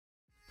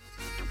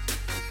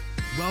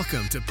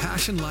Welcome to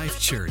Passion Life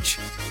Church.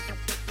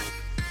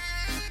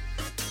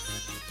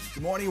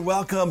 Good morning.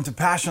 Welcome to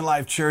Passion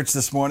Life Church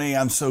this morning.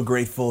 I'm so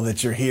grateful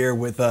that you're here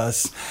with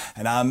us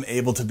and I'm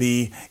able to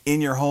be in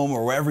your home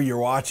or wherever you're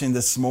watching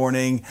this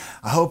morning.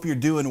 I hope you're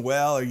doing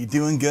well. Are you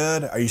doing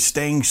good? Are you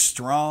staying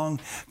strong?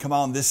 Come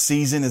on, this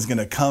season is going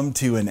to come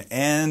to an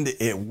end.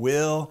 It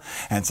will.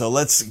 And so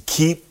let's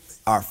keep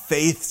our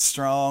faith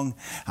strong.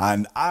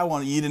 And I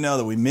want you to know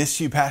that we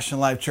miss you, Passion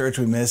Life Church.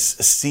 We miss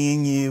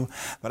seeing you.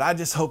 But I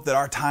just hope that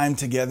our time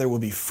together will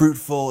be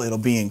fruitful. It'll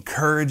be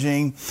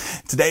encouraging.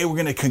 Today we're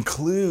going to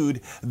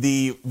conclude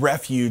the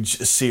Refuge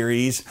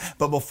series.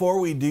 But before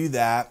we do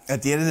that,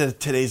 at the end of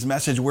today's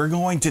message, we're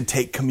going to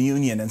take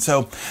communion. And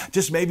so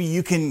just maybe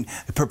you can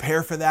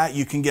prepare for that.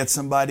 You can get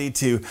somebody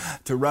to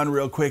run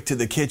real quick to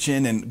the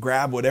kitchen and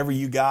grab whatever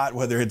you got,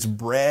 whether it's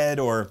bread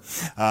or,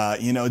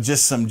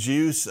 just some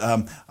juice.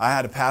 I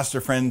had a pastor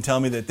friend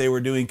tell me that they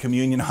were doing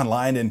communion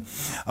online and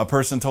a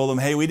person told them,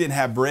 hey, we didn't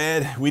have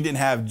bread, we didn't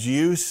have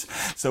juice,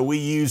 so we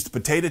used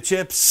potato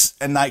chips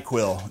and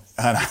NyQuil.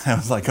 And I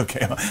was like,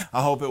 okay,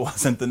 I hope it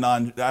wasn't the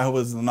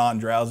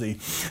non-drowsy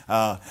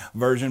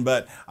version.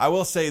 But I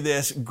will say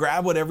this,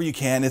 grab whatever you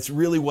can. It's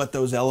really what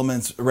those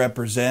elements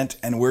represent.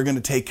 And we're going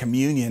to take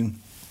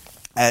communion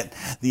at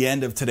the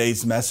end of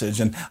today's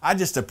message. And I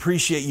just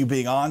appreciate you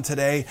being on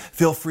today.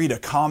 Feel free to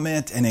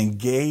comment and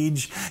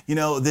engage. You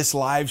know, this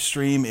live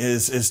stream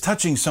is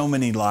touching so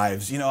many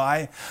lives. You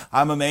know,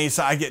 I'm amazed.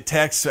 I get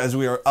texts as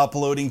we are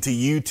uploading to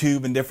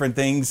YouTube and different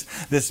things.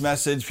 This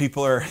message,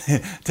 people are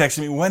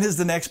texting me, when is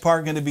the next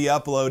part going to be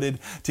uploaded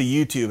to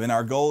YouTube? And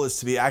our goal is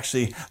to be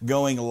actually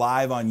going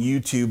live on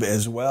YouTube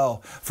as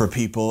well for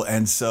people.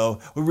 And so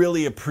we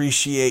really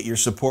appreciate your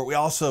support. We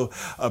also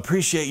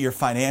appreciate your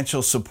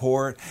financial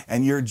support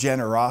and your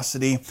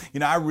generosity.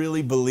 You know, I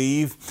really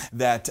believe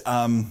that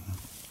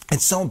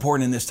it's so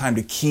important in this time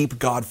to keep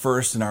God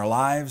first in our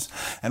lives.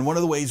 And one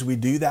of the ways we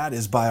do that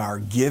is by our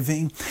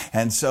giving.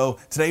 And so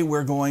today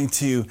we're going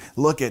to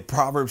look at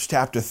Proverbs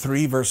chapter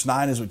 3, verse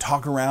 9 as we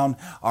talk around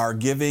our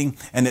giving.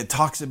 And it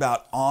talks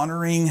about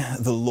honoring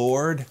the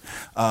Lord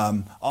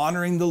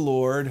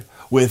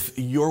with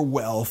your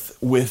wealth,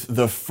 with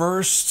the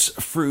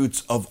first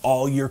fruits of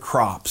all your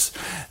crops.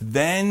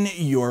 Then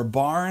your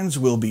barns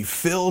will be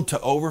filled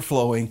to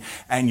overflowing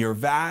and your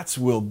vats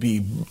will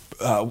brim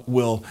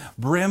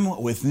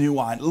with new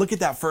wine. Look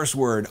at that first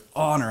word,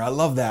 honor. I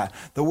love that.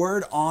 The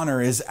word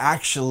honor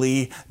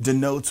actually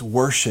denotes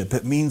worship.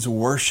 It means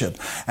worship.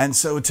 And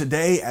so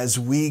today, as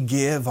we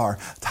give our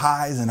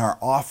tithes and our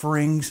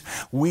offerings,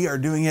 we are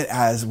doing it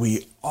as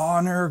we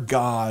honor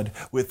God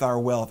with our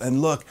wealth.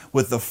 And look,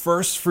 with the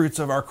first fruits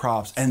of our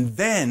crops, and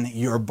then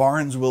your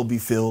barns will be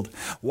filled.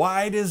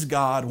 Why does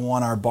God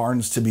want our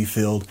barns to be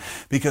filled?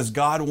 Because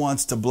God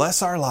wants to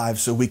bless our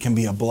lives so we can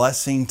be a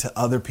blessing to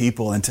other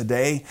people. And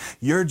today,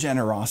 your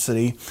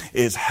generosity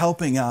is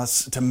helping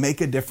us to make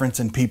a difference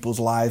in people's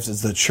lives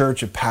as the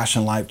church of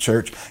Passion Life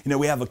Church. You know,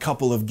 we have a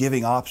couple of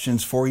giving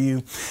options for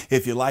you.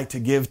 If you'd like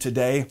to give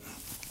today,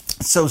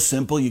 it's so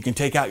simple. You can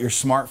take out your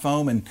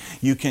smartphone and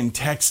you can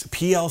text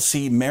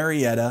PLC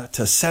Marietta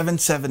to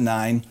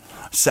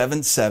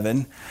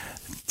 77977.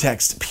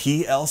 Text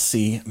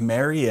PLC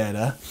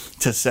Marietta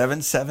to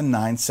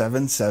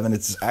 77977.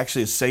 It's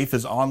actually as safe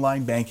as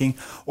online banking.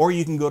 Or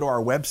you can go to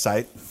our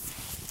website,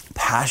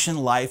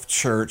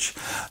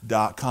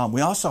 PassionLifeChurch.com.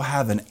 We also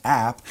have an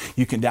app.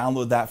 You can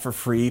download that for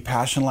free,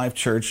 Passion Life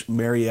Church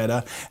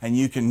Marietta, and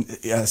you can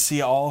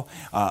see all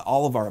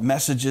of our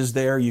messages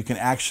there. You can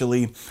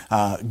actually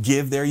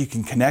give there. You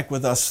can connect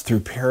with us through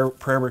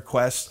prayer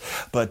requests,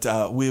 but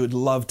we would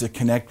love to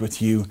connect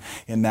with you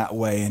in that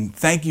way. And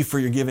thank you for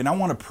your giving. I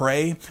want to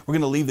pray. We're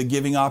going to leave the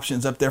giving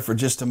options up there for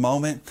just a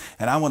moment,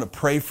 and I want to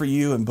pray for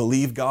you and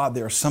believe God.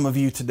 There are some of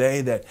you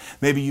today that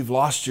maybe you've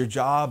lost your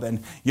job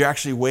and you're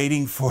actually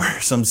waiting for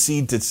some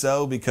seed to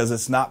sow because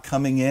it's not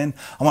coming in.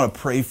 I want to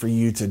pray for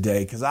you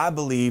today because I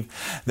believe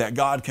that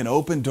God can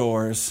open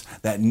doors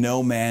that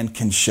no man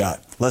can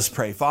shut. Let's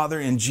pray. Father,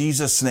 in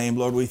Jesus' name,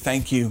 Lord, we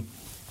thank you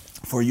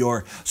for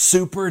your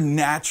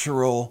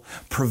supernatural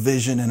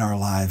provision in our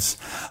lives.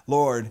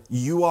 Lord,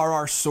 you are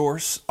our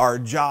source. Our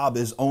job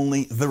is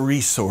only the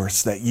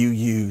resource that you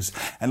use.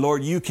 And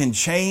Lord, you can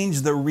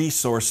change the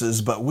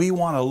resources, but we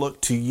want to look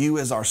to you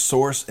as our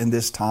source in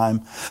this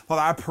time.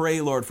 Father, I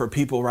pray, Lord, for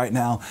people right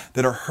now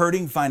that are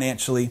hurting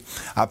financially.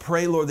 I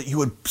pray, Lord, that you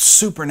would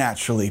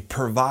supernaturally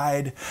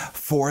provide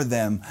for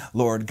them,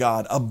 Lord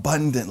God,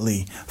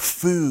 abundantly,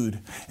 food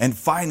and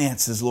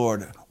finances,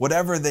 Lord.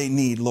 Whatever they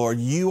need, Lord,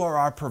 you are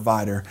our provider.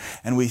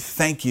 And we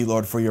thank you,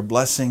 Lord, for your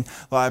blessing.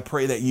 Lord, I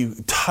pray that you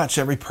touch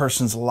every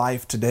person's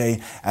life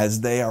today as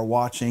they are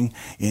watching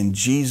in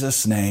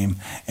Jesus' name.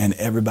 And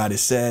everybody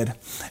said,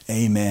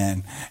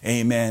 amen.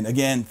 Amen.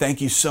 Again,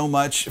 thank you so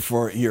much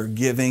for your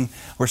giving.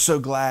 We're so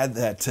glad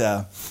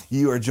that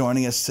you are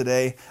joining us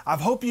today. I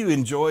hope you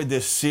enjoyed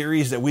this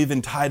series that we've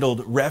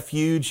entitled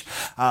Refuge.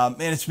 And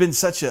it's been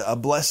such a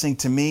blessing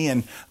to me.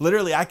 And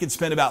literally, I could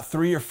spend about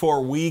 3 or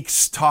 4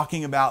 weeks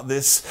talking about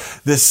this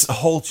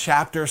whole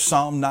chapter,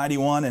 Psalm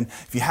 91. And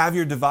if you have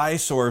your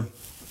device or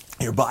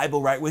your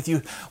Bible right with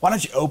you, why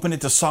don't you open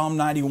it to Psalm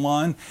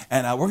 91,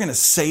 and we're going to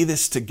say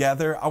this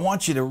together. I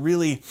want you to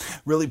really,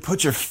 really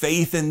put your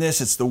faith in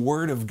this. It's the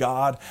Word of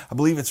God. I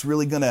believe it's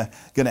really going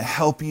to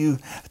help you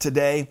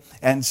today.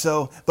 And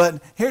so,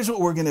 but here's what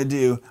we're going to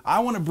do. I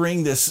want to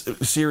bring this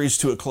series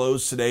to a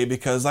close today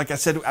because, like I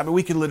said,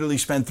 we could literally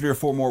spend 3 or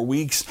 4 more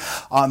weeks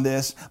on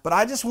this. But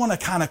I just want to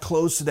kind of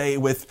close today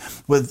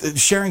with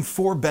sharing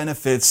 4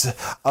 benefits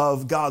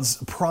of God's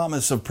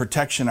promise of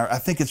protection. I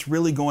think it's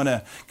really going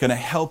to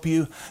help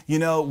you. You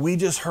know, we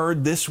just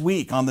heard this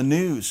week on the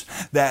news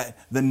that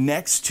the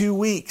next 2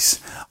 weeks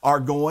are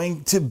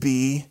going to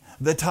be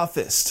the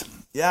toughest.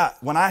 Yeah,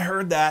 when I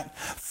heard that,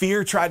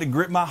 fear tried to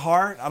grip my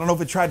heart. I don't know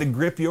if it tried to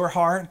grip your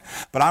heart,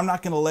 but I'm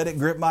not going to let it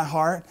grip my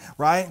heart,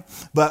 right?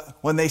 But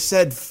when they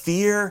said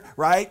fear,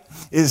 right,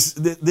 is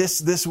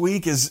this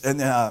week is these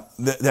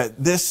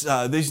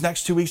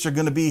next 2 weeks are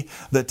going to be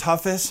the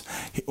toughest.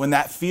 When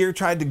that fear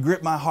tried to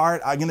grip my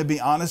heart, I'm going to be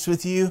honest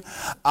with you,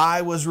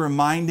 I was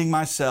reminding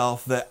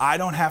myself that I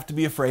don't have to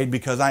be afraid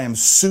because I am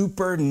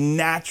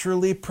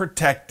supernaturally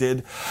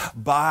protected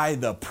by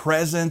the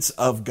presence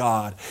of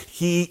God.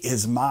 He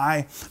is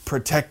my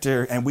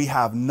protector, and we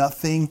have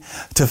nothing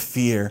to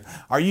fear.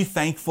 Are you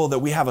thankful that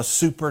we have a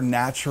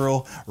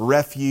supernatural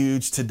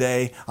refuge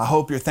today? I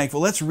hope you're thankful.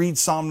 Let's read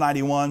Psalm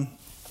 91.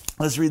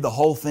 Let's read the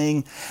whole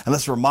thing and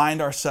let's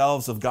remind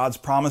ourselves of God's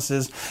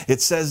promises.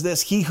 It says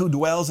this: "He who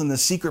dwells in the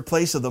secret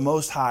place of the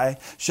Most High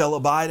shall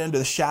abide under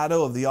the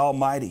shadow of the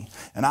Almighty.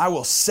 And I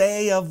will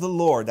say of the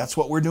Lord," that's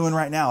what we're doing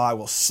right now. "I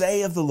will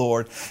say of the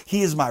Lord,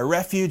 He is my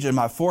refuge and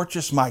my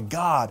fortress, my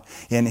God.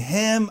 In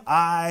Him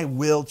I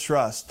will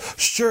trust.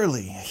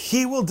 Surely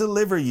He will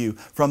deliver you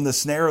from the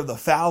snare of the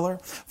fowler,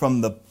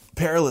 from the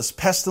perilous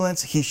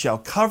pestilence. He shall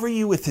cover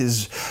you with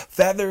His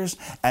feathers,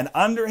 and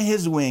under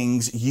His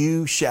wings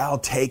you shall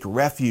take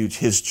refuge.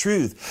 His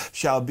truth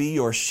shall be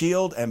your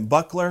shield and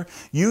buckler.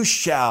 You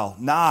shall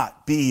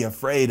not be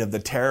afraid of the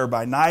terror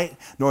by night,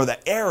 nor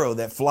the arrow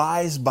that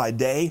flies by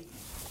day,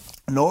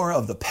 nor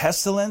of the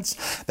pestilence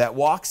that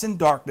walks in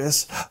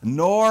darkness,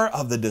 nor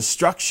of the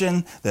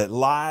destruction that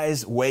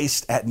lies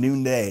waste at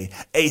noonday.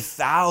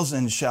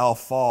 1,000 shall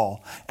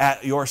fall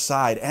at your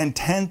side, and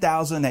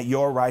 10,000 at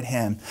your right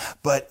hand,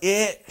 but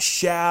it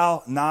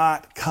shall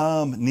not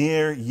come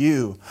near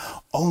you.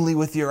 Only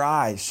with your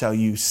eyes shall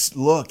you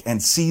look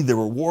and see the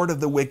reward of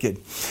the wicked,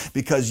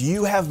 because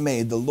you have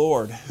made the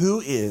Lord, who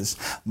is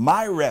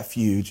my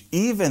refuge,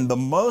 even the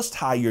Most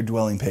High, your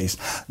dwelling place.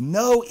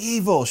 No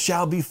evil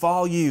shall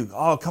befall you."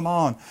 Oh, come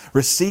on.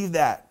 Receive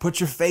that. Put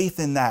your faith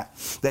in that.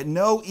 "That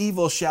no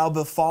evil shall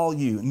befall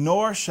you,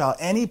 nor shall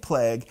any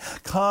plague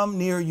come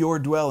near your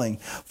dwelling.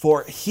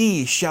 For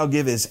He shall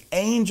give His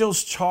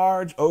angels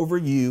charge over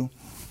you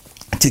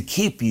to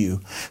keep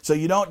you, so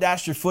you don't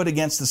dash your foot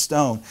against the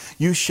stone.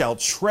 You shall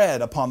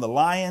tread upon the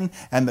lion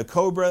and the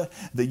cobra,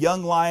 the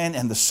young lion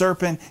and the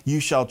serpent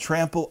you shall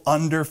trample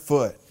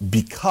underfoot.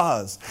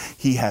 Because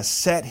He has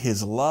set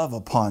His love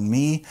upon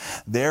me,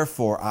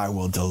 therefore I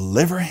will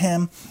deliver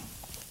Him.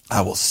 I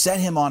will set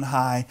Him on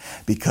high,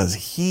 because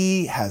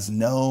He has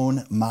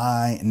known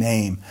my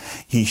name.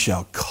 He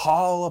shall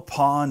call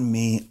upon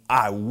me.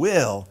 I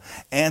will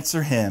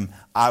answer him.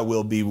 I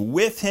will be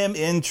with him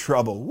in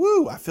trouble."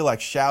 Woo! I feel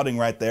like shouting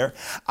right there.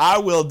 "I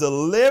will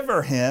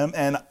deliver him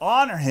and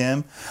honor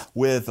him.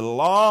 With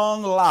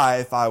long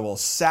life I will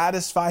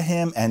satisfy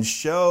him and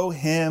show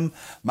him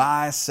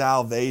my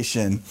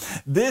salvation."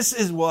 This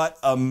is what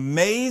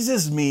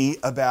amazes me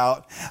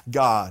about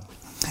God.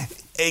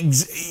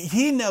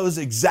 He knows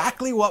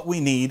exactly what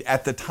we need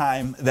at the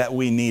time that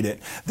we need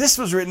it. This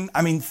was written,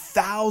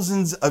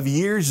 thousands of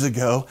years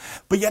ago,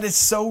 but yet it's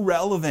so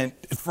relevant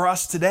for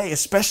us today,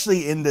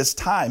 especially in this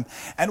time.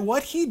 And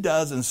what he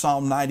does in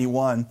Psalm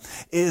 91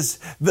 is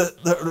the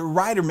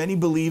writer, many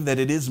believe that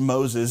it is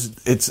Moses.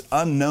 It's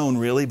unknown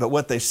really, but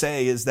what they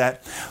say is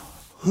that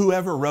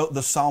whoever wrote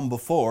the psalm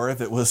before, if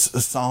it was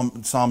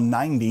Psalm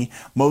 90,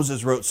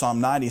 Moses wrote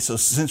Psalm 90. So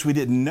since we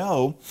didn't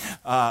know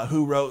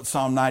who wrote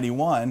Psalm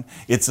 91,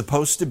 it's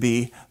supposed to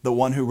be the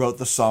one who wrote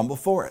the psalm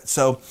before it.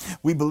 So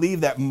we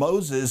believe that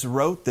Moses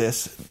wrote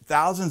this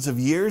thousands of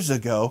years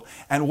ago.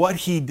 And what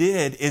he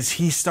did is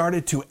he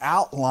started to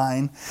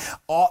outline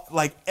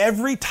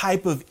every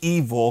type of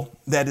evil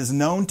that is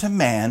known to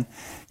man.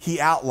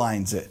 He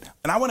outlines it.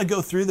 And I want to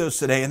go through those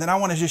today. And then I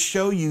want to just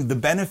show you the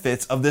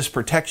benefits of this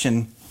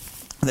protection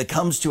that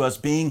comes to us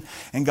being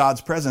in God's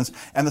presence.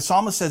 And the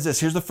psalmist says this.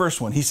 Here's the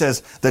first one. He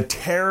says, the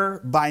terror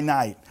by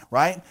night,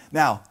 right?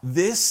 Now,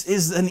 this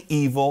is an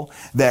evil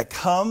that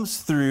comes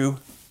through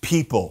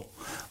people.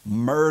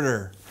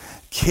 Murder,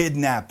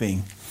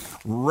 kidnapping,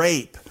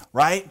 rape,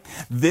 right?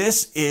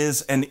 This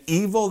is an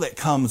evil that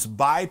comes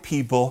by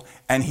people,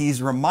 and he's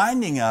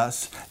reminding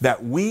us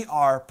that we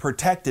are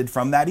protected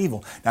from that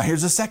evil. Now,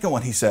 here's the second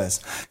one he says.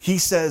 He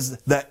says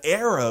the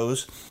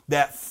arrows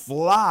that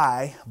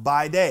fly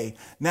by day.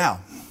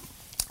 Now,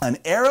 an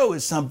arrow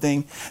is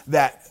something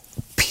that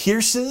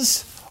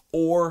pierces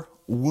or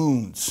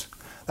wounds.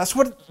 That's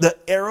what the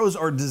arrows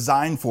are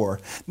designed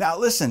for. Now,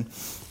 listen,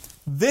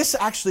 This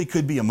actually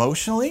could be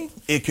emotionally,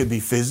 it could be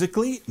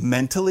physically,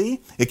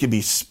 mentally, it could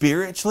be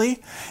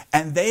spiritually,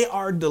 and they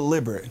are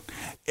deliberate.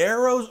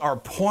 Arrows are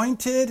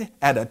pointed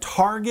at a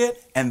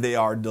target and they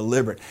are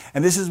deliberate.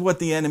 And this is what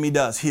the enemy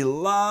does. He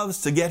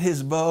loves to get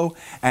his bow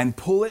and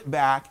pull it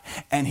back,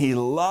 and he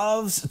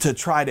loves to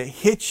try to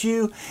hit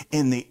you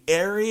in the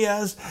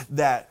areas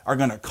that are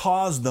going to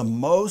cause the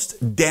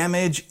most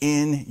damage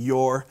in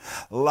your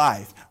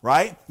life,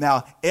 right?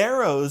 Now,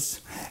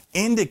 arrows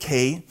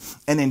indicate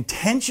an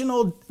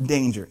intentional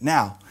danger.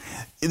 Now,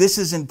 this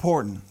is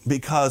important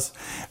because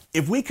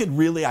if we could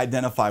really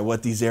identify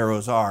what these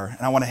arrows are,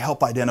 and I want to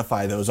help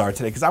identify those are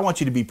today, because I want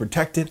you to be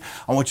protected.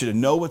 I want you to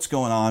know what's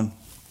going on,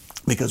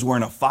 because we're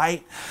in a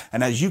fight.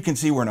 And as you can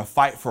see, we're in a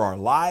fight for our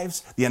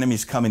lives. The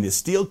enemy's coming to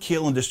steal,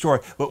 kill, and destroy.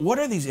 But what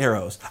are these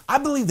arrows? I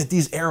believe that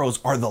these arrows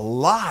are the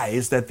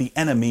lies that the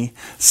enemy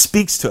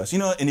speaks to us. You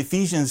know, in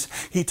Ephesians,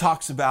 he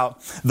talks about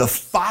the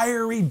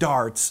fiery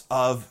darts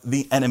of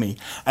the enemy.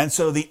 And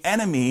so the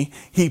enemy,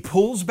 he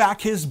pulls back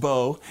his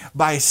bow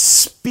by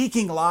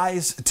speaking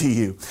lies to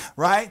you,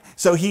 right?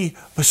 So he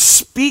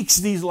speaks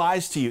these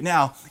lies to you.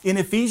 Now, in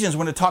Ephesians,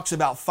 when it talks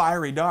about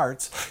fiery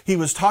darts, he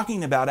was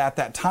talking about at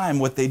that time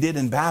what they did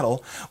in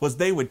battle was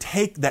they would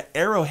take the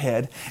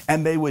arrowhead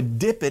and they would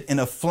dip it in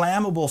a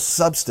flammable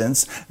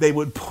substance. They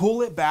would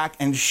pull it back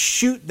and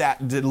shoot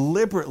that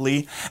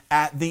deliberately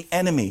at the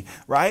enemy,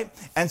 right?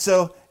 And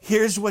so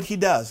here's what he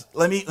does.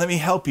 Let me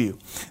help you.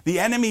 The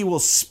enemy will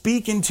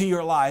speak into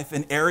your life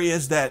in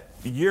areas that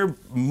you're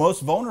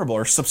most vulnerable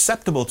or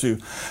susceptible to.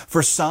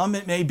 For some,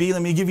 it may be,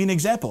 let me give you an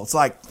example. It's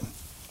like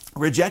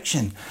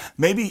rejection.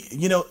 Maybe,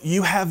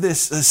 you have this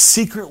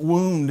secret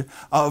wound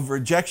of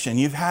rejection.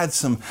 You've had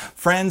some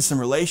friends, some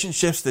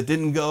relationships that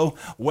didn't go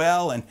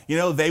well, and,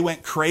 they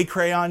went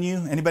cray-cray on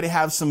you. Anybody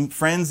have some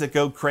friends that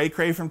go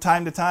cray-cray from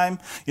time to time?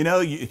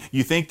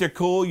 You think they're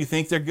cool, you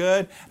think they're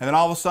good, and then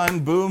all of a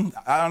sudden, boom,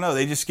 I don't know,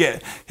 they just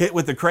get hit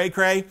with the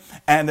cray-cray,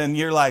 and then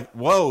you're like,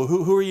 whoa,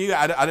 who are you?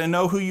 I didn't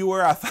know who you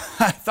were. I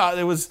thought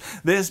it was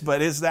this,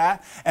 but it's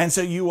that. And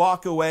so you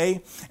walk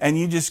away, and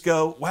you just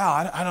go,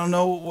 wow, I don't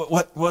know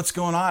what's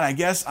going on. I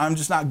guess I'm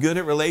just not good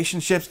at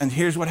relationships. And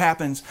here's what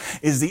happens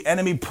is the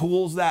enemy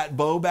pulls that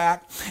bow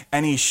back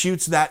and he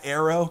shoots that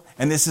arrow.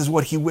 And this is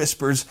what he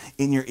whispers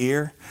in your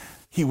ear.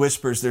 He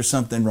whispers, there's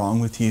something wrong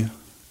with you.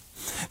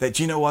 That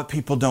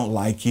people don't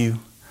like you.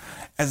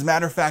 As a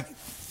matter of fact,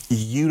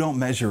 you don't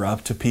measure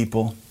up to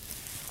people.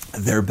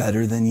 They're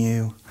better than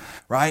you,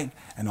 right?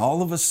 And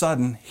all of a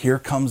sudden, here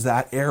comes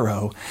that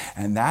arrow,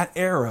 and that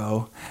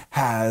arrow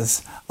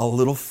has a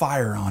little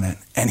fire on it.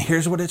 And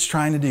here's what it's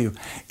trying to do.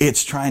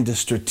 It's trying to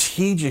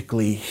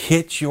strategically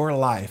hit your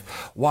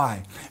life.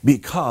 Why?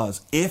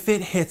 Because if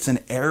it hits an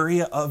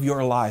area of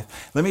your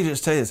life, let me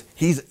just tell you this,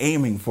 he's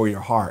aiming for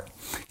your heart.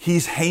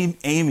 He's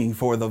aiming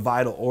for the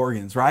vital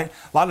organs, right?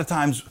 A lot of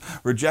times,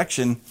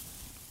 rejection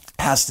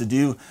has to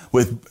do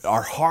with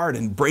our heart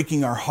and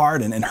breaking our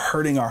heart and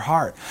hurting our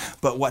heart.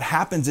 But what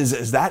happens is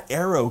as that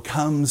arrow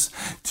comes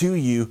to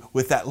you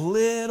with that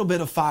little bit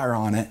of fire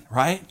on it,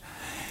 right?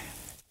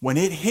 When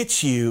it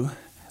hits you,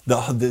 the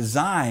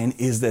design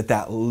is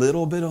that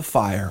little bit of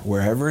fire,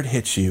 wherever it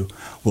hits you,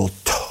 will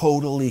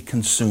totally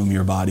consume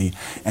your body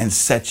and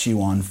set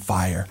you on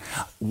fire.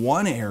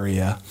 One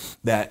area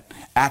that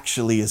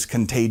actually is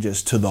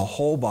contagious to the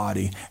whole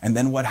body. And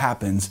then what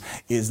happens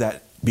is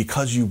that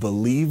because you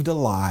believed a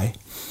lie,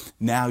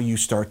 now you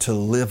start to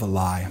live a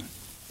lie.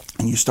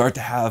 And you start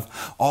to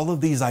have all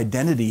of these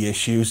identity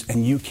issues,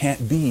 and you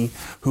can't be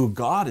who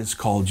God has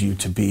called you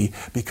to be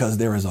because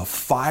there is a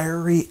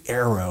fiery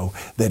arrow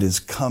that is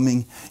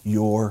coming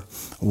your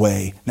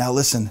way. Now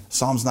listen,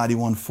 Psalms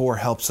 91:4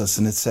 helps us,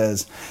 and it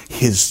says,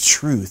 His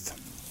truth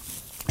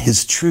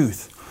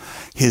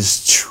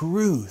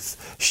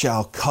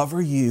shall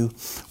cover you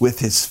with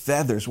His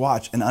feathers.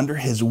 Watch, and under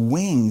His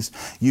wings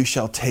you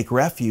shall take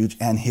refuge,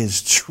 and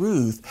His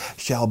truth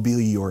shall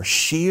be your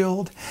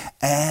shield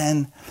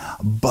and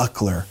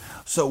buckler.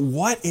 So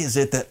what is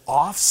it that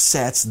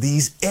offsets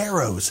these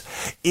arrows?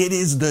 It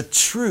is the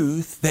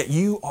truth that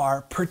you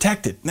are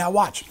protected. Now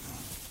watch.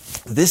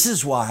 This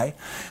is why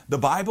the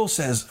Bible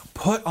says,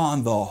 put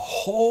on the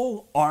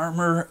whole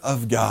armor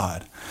of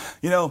God.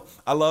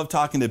 I love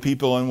talking to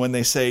people, and when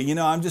they say,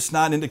 I'm just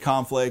not into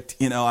conflict,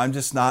 I'm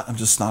just not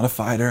a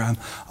fighter.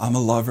 I'm a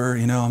lover,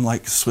 I'm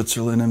like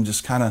Switzerland. I'm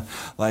just kind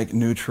of like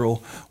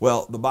neutral.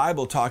 Well, the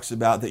Bible talks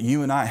about that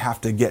you and I have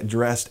to get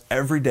dressed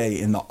every day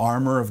in the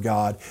armor of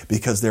God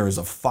because there is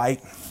a fight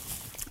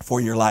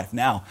for your life.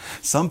 Now,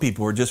 some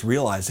people are just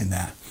realizing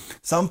that.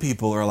 Some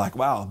people are like,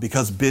 wow,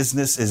 because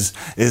business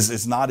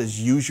is not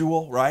as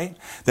usual, right?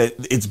 That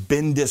it's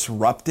been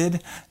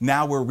disrupted.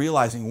 Now we're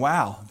realizing,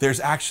 wow, there's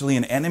actually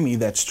an enemy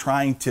that's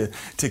trying to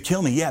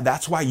kill me. Yeah,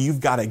 that's why you've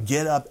got to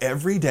get up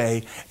every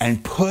day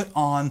and put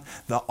on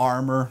the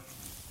armor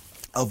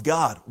of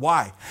God.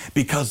 Why?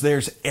 Because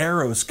there's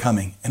arrows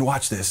coming. And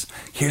watch this.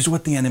 Here's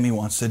what the enemy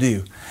wants to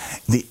do.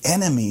 The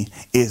enemy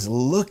is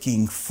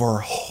looking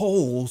for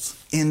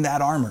holes in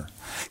that armor.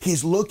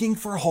 He's looking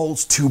for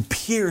holes to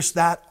pierce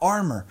that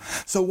armor.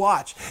 So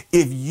watch,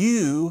 if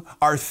you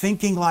are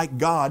thinking like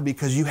God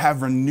because you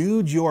have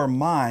renewed your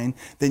mind,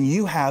 then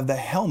you have the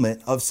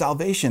helmet of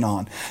salvation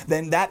on.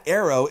 Then that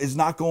arrow is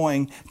not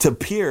going to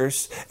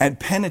pierce and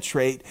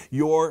penetrate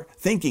your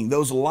thinking.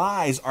 Those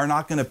lies are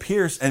not going to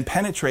pierce and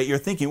penetrate your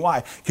thinking.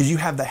 Why? Because you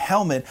have the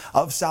helmet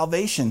of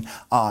salvation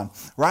on,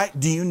 right?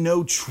 Do you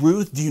know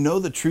truth? Do you know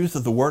the truth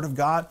of the Word of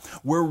God?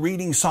 We're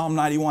reading Psalm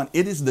 91.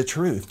 It is the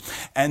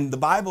truth. And the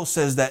Bible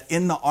says that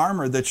in the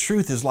armor, the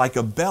truth is like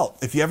a belt.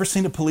 If you ever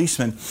seen a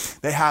policeman,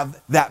 they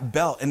have that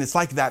belt, and it's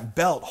like that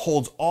belt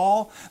holds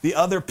all the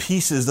other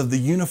pieces of the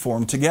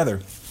uniform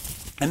together.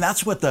 And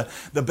that's what the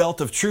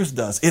belt of truth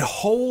does. It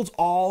holds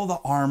all the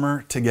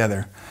armor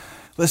together.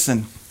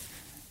 Listen,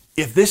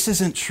 if this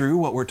isn't true,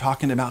 what we're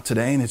talking about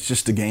today, and it's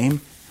just a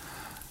game,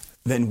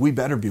 then we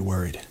better be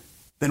worried.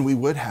 Then we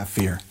would have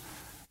fear,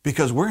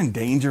 because we're in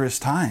dangerous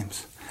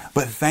times.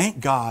 But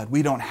thank God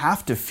we don't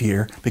have to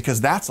fear, because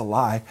that's a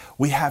lie.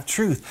 We have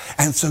truth.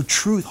 And so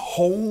truth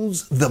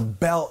holds the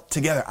belt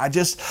together. I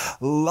just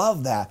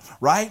love that,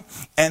 right?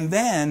 And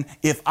then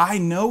if I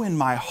know in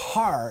my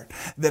heart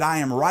that I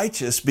am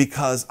righteous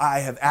because I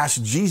have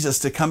asked Jesus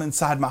to come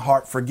inside my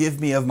heart,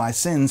 forgive me of my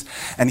sins,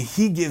 and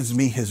He gives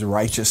me His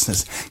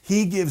righteousness.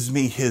 He gives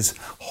me His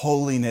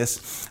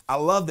holiness. I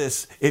love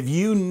this. If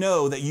you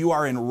know that you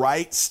are in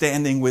right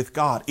standing with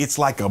God, it's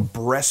like a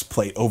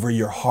breastplate over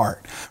your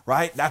heart,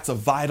 right? That's a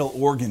vital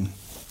organ.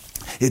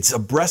 It's a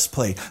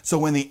breastplate. So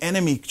when the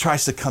enemy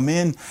tries to come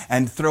in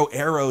and throw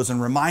arrows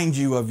and remind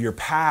you of your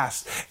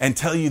past and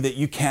tell you that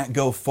you can't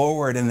go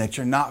forward and that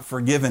you're not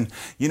forgiven,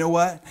 you know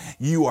what?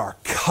 You are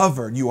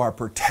covered. You are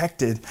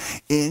protected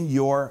in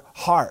your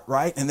heart,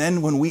 right? And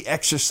then when we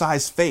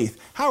exercise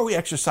faith, how are we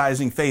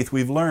exercising faith?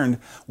 We've learned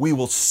we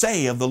will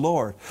say of the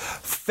Lord.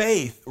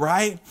 Faith,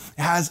 right,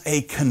 has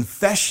a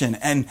confession,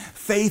 and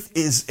faith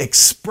is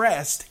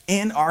expressed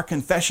in our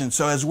confession.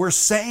 So as we're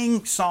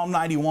saying Psalm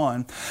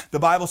 91, the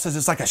Bible says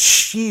it's like a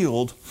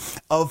shield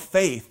of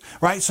faith,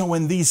 right? So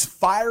when these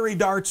fiery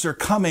darts are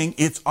coming,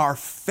 it's our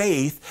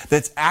faith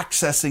that's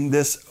accessing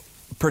this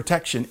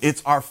protection.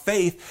 It's our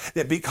faith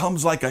that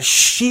becomes like a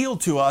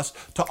shield to us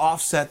to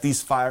offset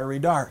these fiery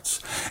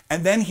darts.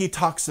 And then he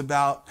talks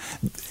about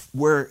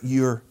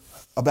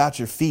about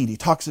your feet. He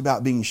talks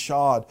about being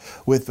shod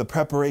with the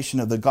preparation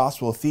of the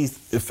gospel of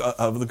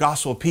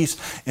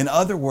peace. In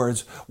other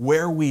words,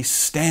 where we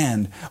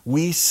stand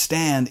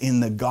in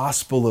the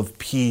gospel of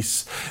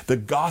peace. The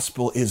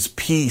gospel is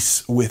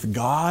peace with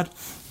God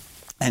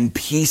and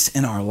peace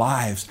in our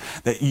lives,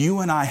 that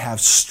you and I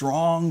have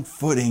strong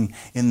footing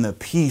in the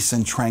peace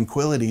and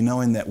tranquility,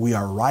 knowing that we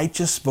are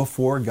righteous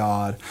before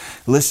God.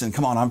 Listen,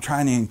 come on, I'm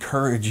trying to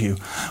encourage you.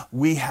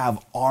 We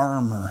have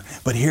armor,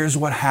 but here's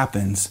what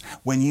happens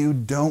when you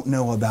don't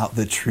know about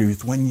the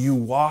truth, when you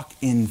walk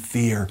in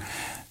fear.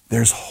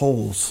 There's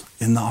holes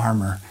in the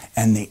armor,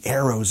 and the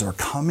arrows are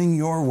coming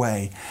your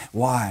way.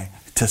 Why?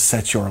 To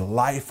set your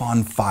life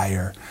on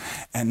fire,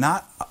 and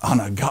not on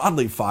a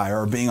godly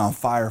fire or being on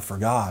fire for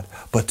God,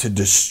 but to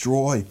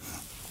destroy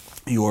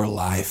your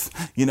life.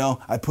 You know,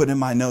 I put in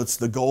my notes,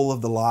 the goal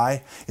of the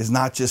lie is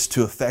not just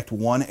to affect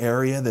one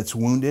area that's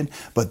wounded,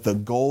 but the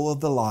goal of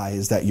the lie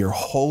is that your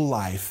whole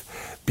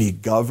life be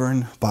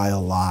governed by a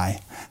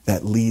lie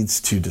that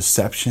leads to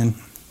deception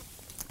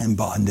and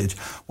bondage.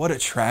 What a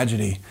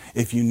tragedy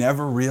if you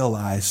never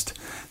realized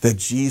that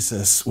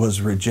Jesus was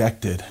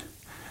rejected.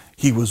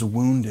 He was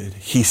wounded.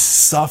 He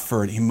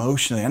suffered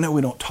emotionally. I know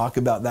we don't talk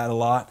about that a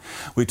lot.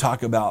 We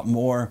talk about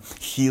more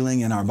healing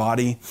in our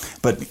body.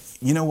 But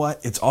you know what?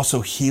 It's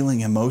also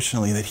healing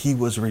emotionally, that He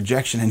was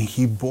rejection and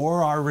He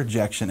bore our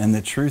rejection. And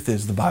the truth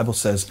is, the Bible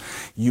says,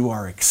 you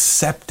are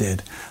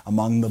accepted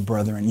among the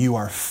brethren. You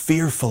are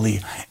fearfully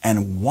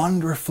and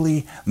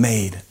wonderfully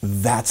made.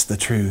 That's the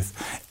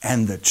truth.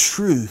 And the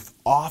truth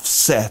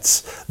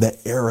offsets the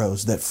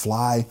arrows that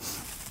fly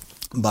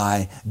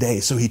by day.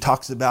 So he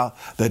talks about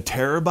the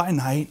terror by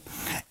night,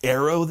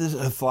 arrow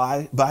that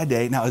fly by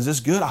day. Now, is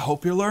this good? I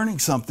hope you're learning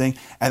something.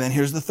 And then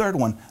here's the third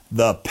one,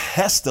 the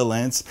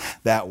pestilence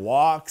that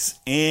walks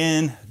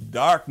in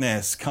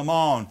darkness. Come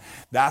on.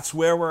 That's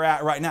where we're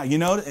at right now. You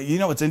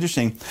know what's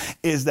interesting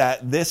is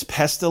that this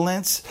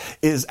pestilence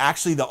is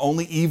actually the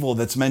only evil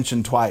that's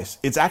mentioned twice.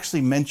 It's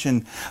actually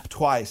mentioned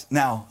twice.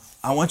 Now,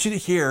 I want you to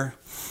hear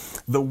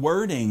the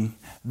wording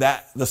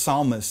that the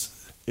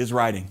psalmist is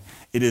writing.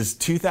 It is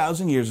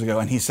 2,000 years ago,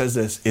 and he says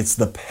this, it's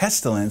the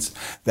pestilence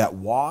that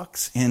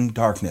walks in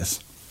darkness.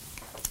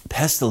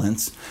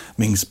 Pestilence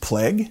means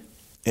plague,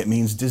 it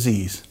means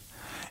disease.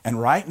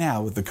 And right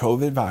now with the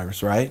COVID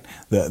virus, right,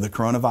 the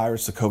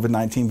coronavirus, the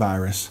COVID-19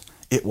 virus,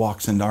 it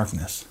walks in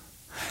darkness.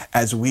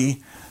 As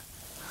we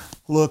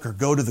look or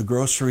go to the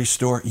grocery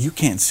store, you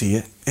can't see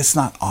it. It's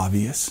not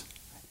obvious.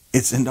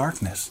 It's in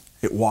darkness.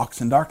 It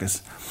walks in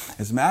darkness.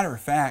 As a matter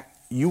of fact,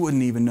 you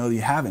wouldn't even know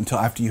you have it until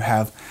after you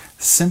have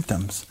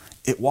symptoms.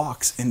 It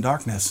walks in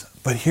darkness.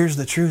 But here's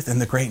the truth and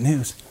the great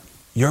news.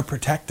 You're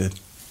protected.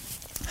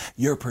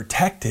 You're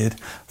protected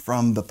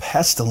from the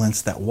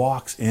pestilence that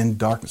walks in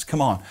darkness.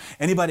 Come on.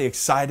 Anybody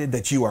excited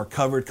that you are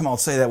covered? Come on,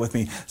 say that with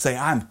me. Say,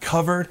 I'm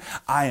covered.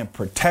 I am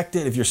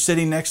protected. If you're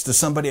sitting next to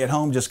somebody at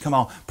home, just come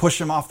on, push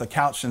them off the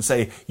couch and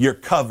say, you're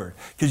covered.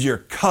 Because you're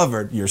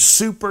covered. You're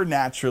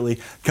supernaturally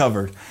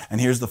covered. And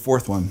here's the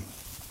fourth one.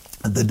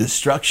 The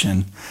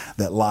destruction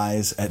that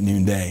lies at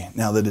noonday.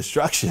 Now, the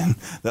destruction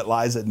that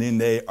lies at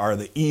noonday are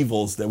the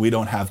evils that we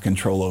don't have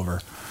control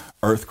over.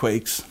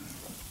 Earthquakes,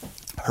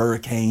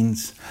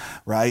 hurricanes,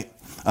 right?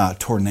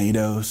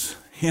 Tornadoes.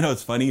 You know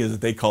what's funny is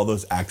that they call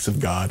those acts of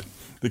God.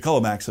 They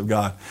call them acts of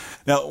God.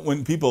 Now,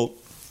 when people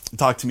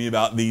talk to me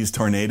about these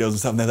tornadoes and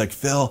stuff, and they're like,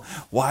 Phil,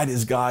 why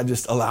does God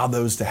just allow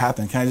those to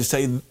happen? Can I just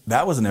say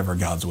that was never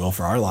God's will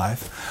for our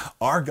life?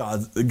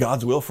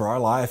 God's will for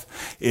our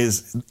life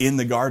is in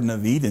the Garden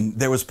of Eden.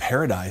 There was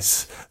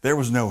paradise. There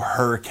was no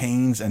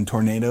hurricanes and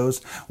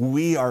tornadoes.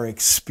 We are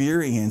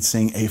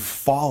experiencing a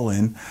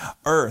fallen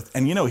earth.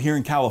 And you know, here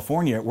in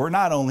California, we're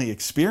not only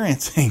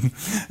experiencing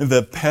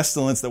the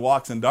pestilence that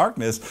walks in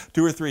darkness.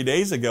 2 or 3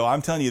 days ago,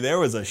 I'm telling you, there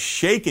was a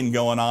shaking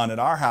going on at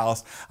our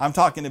house. I'm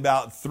talking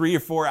about 3 or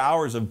 4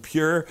 hours of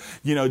pure,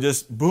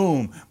 just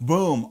boom,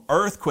 boom,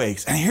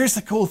 earthquakes. And here's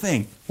the cool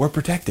thing. We're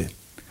protected.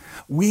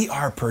 We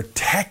are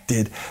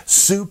protected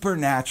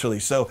supernaturally.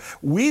 So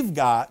we've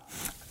got,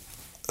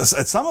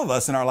 some of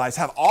us in our lives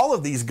have all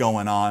of these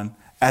going on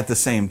at the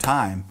same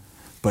time,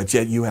 but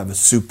yet you have a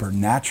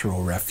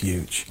supernatural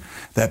refuge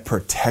that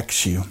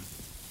protects you.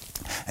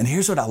 And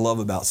here's what I love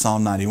about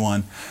Psalm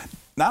 91.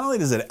 Not only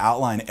does it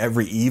outline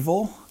every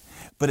evil,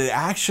 but it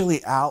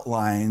actually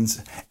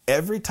outlines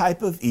every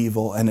type of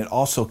evil, and it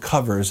also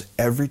covers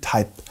every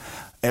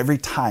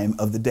time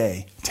of the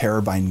day.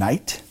 Terror by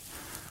night,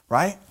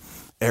 right?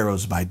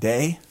 Arrows by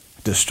day,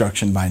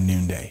 destruction by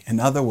noonday. In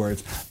other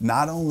words,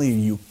 not only are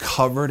you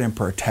covered and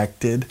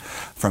protected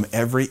from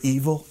every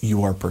evil,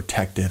 you are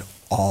protected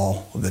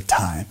all the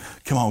time.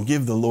 Come on,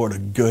 give the Lord a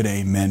good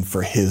amen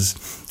for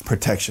his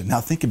protection. Now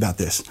think about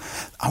this.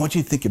 I want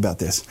you to think about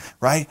this,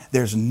 right?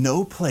 There's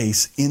no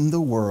place in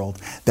the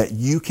world that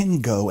you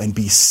can go and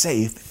be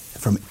safe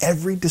from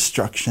every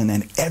destruction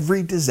and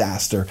every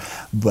disaster,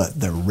 but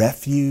the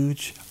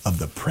refuge of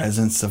the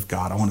presence of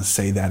God. I want to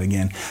say that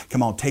again.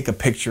 Come on, take a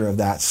picture of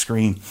that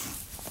screen.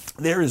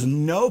 There is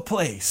no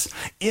place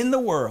in the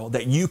world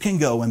that you can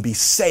go and be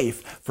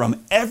safe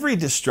from every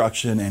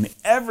destruction and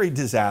every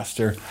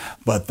disaster,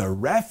 but the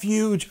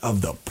refuge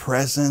of the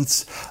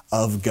presence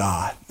of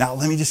God. Now,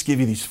 let me just give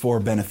you these 4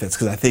 benefits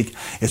because I think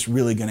it's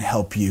really going to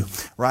help you,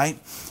 right?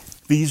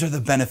 These are the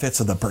benefits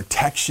of the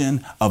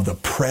protection of the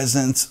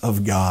presence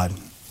of God.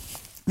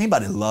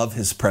 Anybody love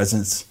his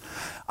presence?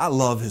 I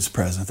love his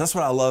presence. That's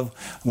what I love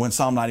when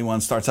Psalm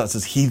 91 starts out. It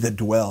says, he that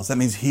dwells. That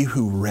means he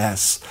who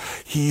rests.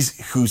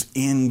 Who's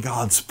in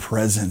God's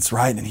presence,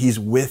 right? And he's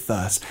with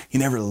us. He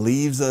never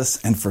leaves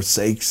us and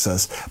forsakes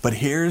us. But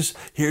here's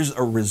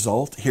a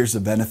result. Here's the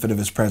benefit of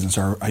his presence.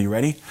 Are you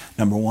ready?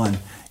 Number 1,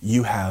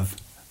 you have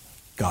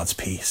God's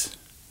peace.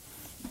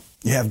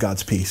 You have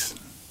God's peace.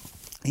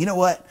 You know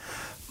what?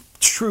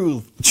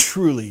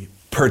 Truly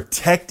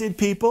protected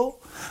people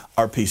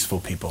are peaceful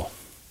people.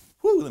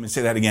 Let me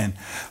say that again.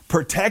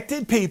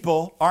 Protected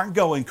people aren't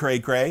going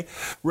cray-cray,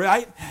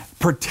 right?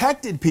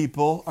 Protected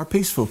people are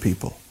peaceful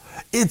people.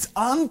 It's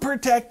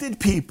unprotected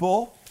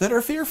people that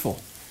are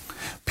fearful.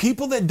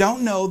 People that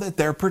don't know that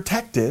they're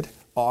protected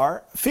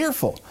are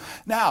fearful.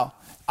 Now,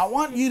 I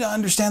want you to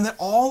understand that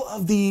all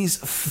of these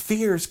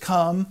fears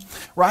come,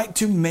 right,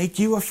 to make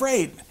you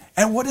afraid.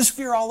 And what is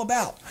fear all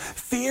about?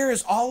 Fear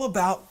is all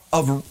about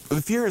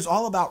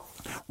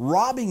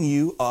robbing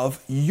you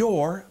of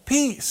your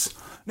peace.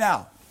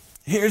 Now,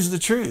 here's the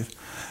truth.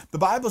 The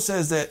Bible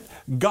says that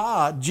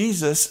God,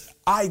 Jesus,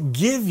 I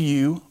give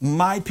you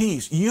my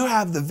peace. You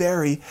have the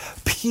very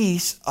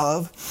peace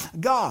of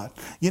God,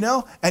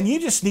 and you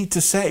just need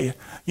to say,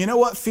 you know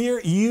what, fear,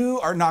 you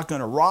are not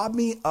going to rob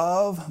me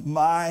of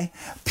my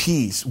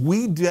peace.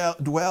 We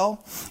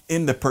dwell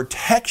in the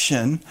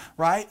protection,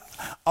 right,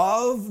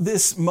 of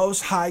this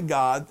Most High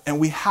God, and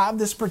we have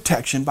this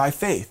protection by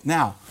faith.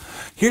 Now,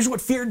 here's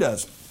what fear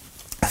does.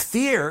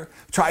 Fear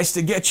tries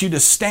to get you to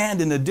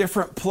stand in a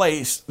different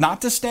place,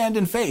 not to stand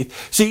in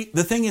faith. See,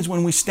 the thing is,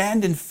 when we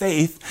stand in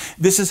faith,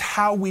 this is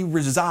how we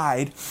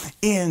reside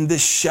in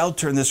this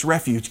shelter, in this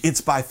refuge.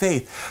 It's by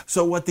faith.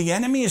 So what the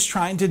enemy is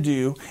trying to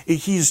do,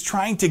 he's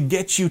trying to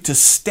get you to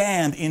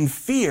stand in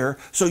fear,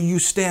 so you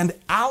stand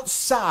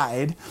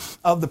outside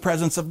of the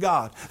presence of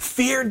God.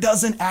 Fear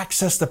doesn't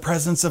access the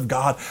presence of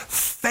God.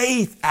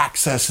 Faith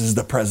accesses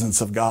the presence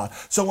of God.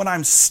 So when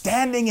I'm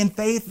standing in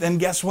faith, then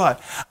guess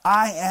what?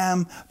 I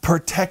am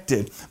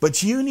protected.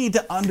 But you need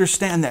to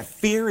understand that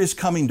fear is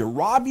coming to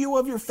rob you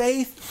of your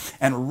faith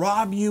and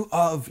rob you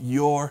of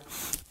your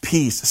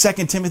peace.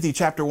 2 Timothy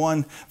chapter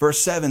 1, verse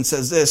 7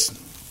 says this,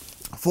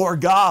 For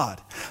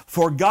God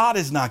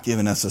has not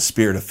given us a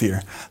spirit of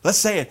fear. Let's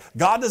say it.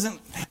 God's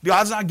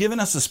not given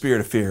us a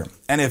spirit of fear.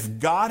 And if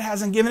God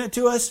hasn't given it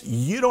to us,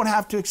 you don't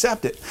have to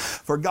accept it.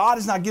 For God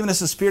has not given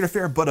us a spirit of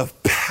fear, but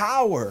of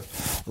power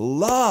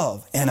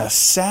love, and a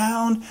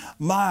sound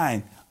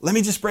mind. Let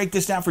me just break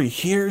this down for you.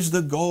 Here's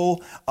the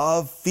goal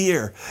of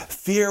fear.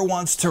 Fear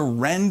wants to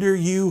render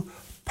you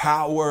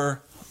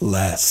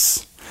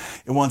powerless.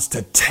 It wants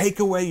to take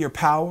away your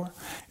power.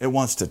 It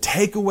wants to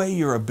take away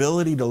your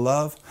ability to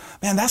love.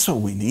 Man, that's what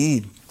we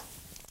need.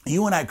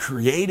 You and I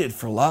created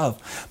for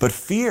love, but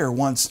fear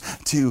wants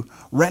to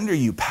render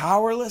you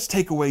powerless,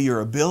 take away your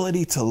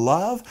ability to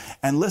love.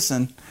 And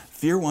listen,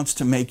 fear wants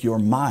to make your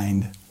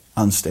mind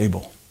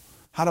unstable.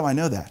 How do I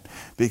know that?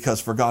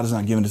 Because for God has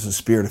not given us a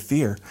spirit of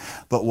fear,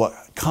 but what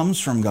comes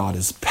from God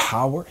is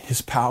power,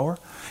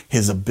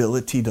 His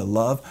ability to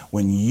love.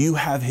 When you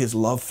have His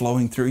love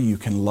flowing through, you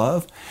can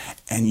love,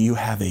 and you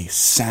have a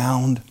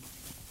sound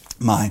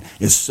mind.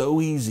 It's so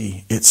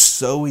easy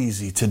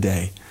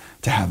today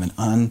to have an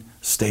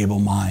unstable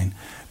mind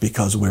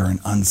because we're in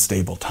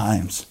unstable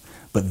times.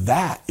 But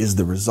that is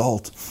the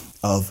result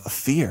of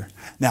fear.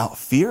 Now,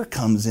 fear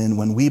comes in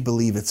when we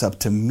believe it's up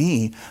to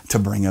me to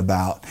bring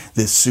about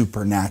this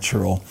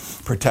supernatural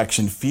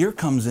protection. Fear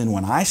comes in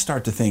when I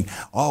start to think,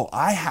 oh,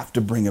 I have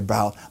to bring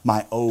about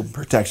my own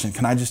protection.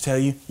 Can I just tell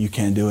you, you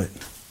can't do it.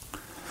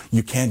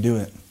 You can't do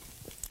it.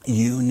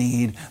 You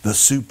need the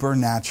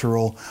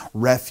supernatural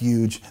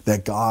refuge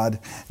that God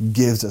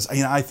gives us.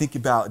 You know, I think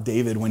about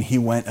David when he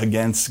went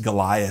against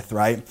Goliath,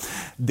 right?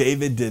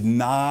 David did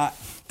not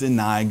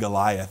deny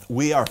Goliath.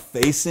 We are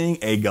facing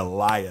a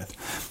Goliath.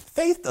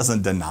 Faith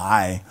doesn't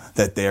deny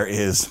that there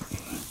is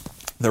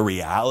the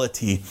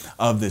reality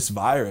of this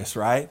virus,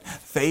 right?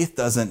 Faith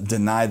doesn't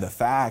deny the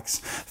facts.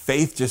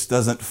 Faith just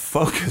doesn't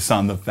focus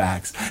on the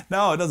facts.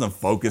 No, it doesn't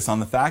focus on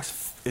the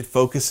facts. It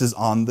focuses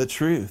on the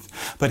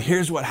truth. But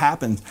here's what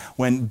happened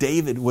when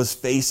David was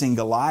facing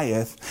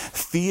Goliath.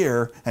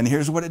 Fear, and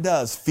here's what it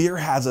does. Fear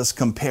has us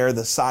compare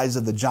the size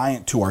of the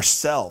giant to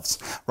ourselves,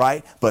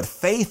 right? But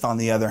faith, on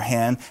the other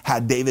hand,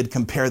 had David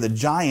compare the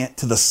giant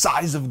to the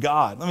size of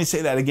God. Let me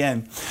say that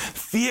again.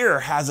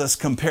 Fear has us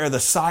compare the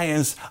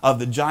size of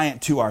the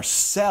giant to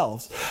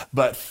ourselves,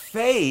 but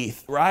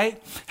faith,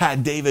 right,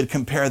 had David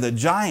compare the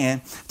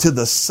giant to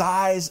the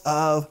size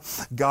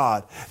of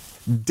God.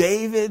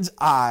 David's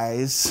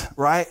eyes,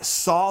 right,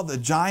 saw the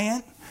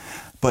giant,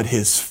 but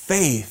his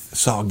faith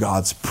saw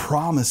God's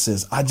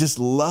promises. I just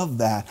love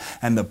that,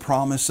 and the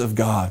promise of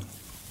God.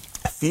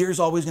 Fear is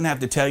always going to have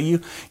to tell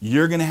you,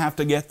 you're going to have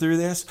to get through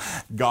this.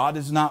 God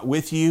is not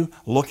with you.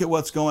 Look at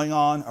what's going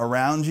on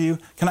around you.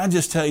 Can I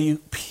just tell you,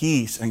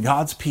 peace, and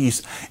God's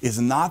peace is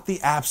not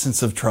the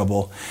absence of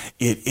trouble.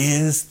 It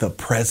is the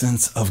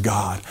presence of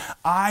God.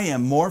 I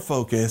am more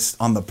focused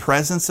on the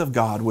presence of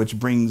God, which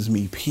brings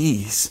me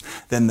peace,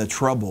 than the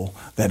trouble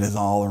that is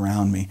all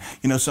around me.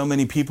 You know, so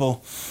many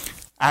people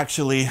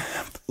actually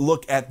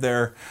look at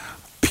their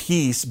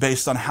peace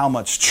based on how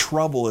much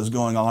trouble is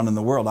going on in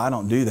the world. I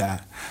don't do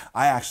that.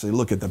 I actually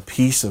look at the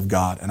peace of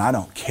God, and I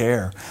don't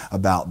care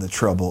about the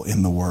trouble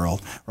in the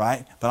world,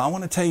 right? But I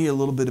want to tell you a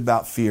little bit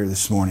about fear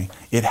this morning.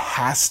 It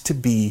has to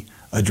be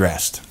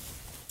addressed.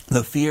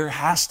 The fear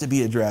has to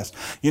be addressed.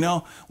 You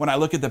know, when I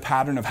look at the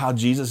pattern of how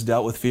Jesus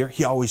dealt with fear,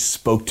 He always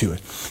spoke to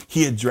it.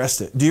 He addressed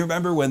it. Do you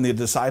remember when the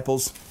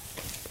disciples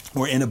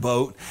were in a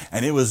boat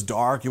and it was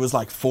dark? It was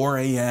like 4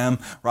 a.m.,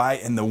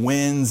 right? And the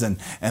winds and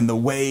the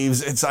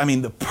waves.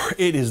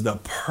 It is the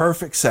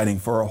perfect setting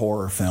for a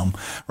horror film,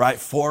 right?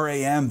 4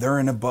 a.m., they're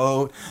in a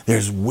boat,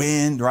 there's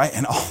wind, right?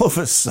 And all of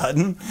a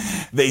sudden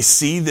they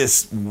see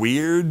this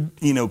weird,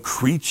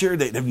 creature.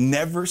 They've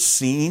never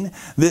seen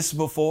this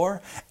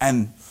before.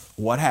 And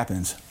what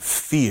happens?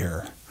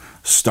 Fear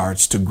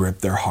starts to grip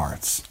their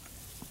hearts.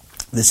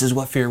 This is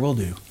what fear will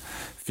do.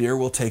 Fear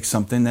will take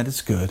something that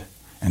is good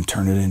and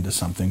turn it into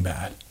something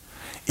bad.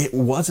 It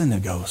wasn't a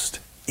ghost.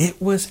 It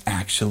was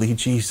actually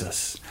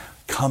Jesus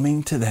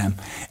coming to them.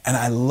 And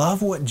I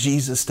love what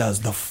Jesus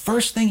does. The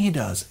first thing He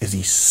does is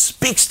He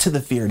speaks to the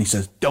fear and He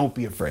says, don't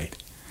be afraid.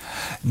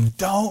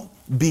 Don't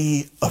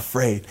be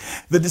afraid.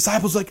 The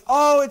disciples are like,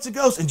 oh, it's a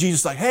ghost. And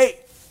Jesus is like, hey,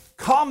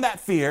 calm that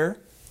fear.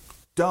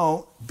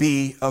 Don't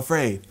be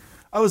afraid.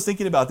 I was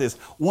thinking about this.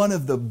 One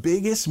of the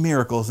biggest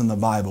miracles in the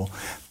Bible,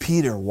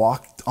 Peter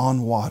walked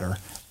on water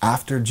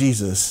after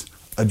Jesus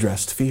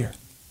addressed fear.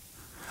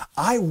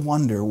 I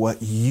wonder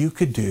what you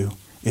could do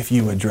if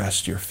you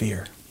addressed your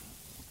fear.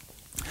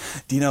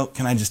 Do you know,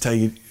 can I just tell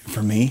you,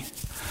 for me,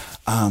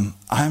 I'm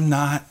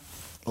not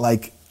a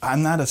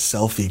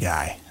selfie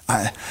guy.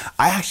 I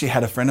actually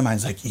had a friend of mine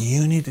who's like,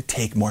 you need to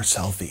take more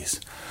selfies.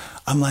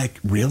 I'm like,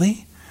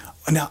 really?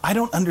 Now, I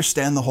don't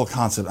understand the whole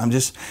concept.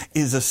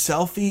 Is a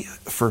selfie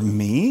for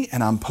me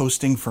and I'm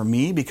posting for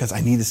me because I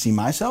need to see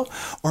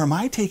myself? Or am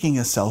I taking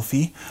a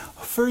selfie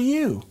for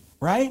you?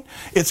 right?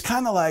 It's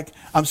kind of like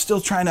I'm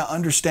still trying to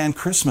understand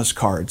Christmas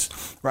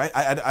cards, right?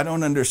 I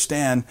don't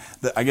understand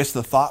I guess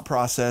the thought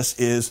process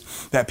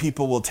is that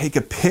people will take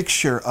a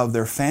picture of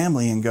their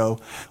family and go,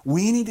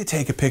 we need to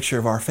take a picture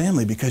of our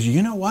family because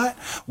you know what?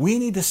 We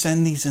need to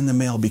send these in the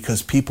mail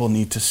because people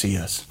need to see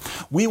us.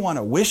 We want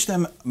to wish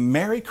them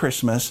Merry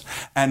Christmas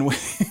and we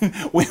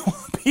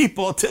want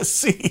people to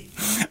see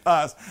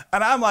us.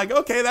 And I'm like,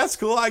 okay, that's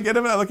cool. I get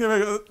them. I look at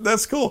them,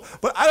 that's cool.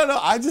 But I don't know.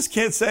 I just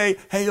can't say,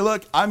 hey,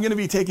 look, I'm going to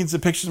be taking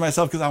some pictures of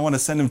myself because I want to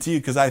send them to you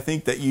because I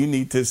think that you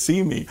need to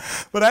see me.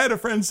 But I had a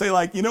friend say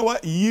like, you know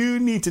what? You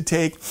need to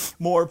take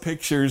more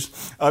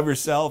pictures of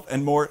yourself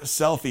and more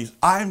selfies.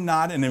 I'm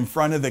not an in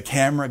front of the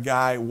camera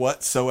guy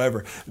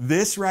whatsoever.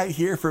 This right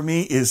here for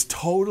me is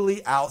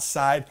totally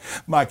outside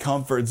my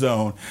comfort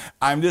zone.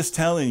 I'm just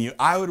telling you,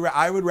 I would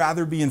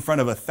rather be in front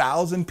of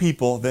 1,000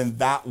 people than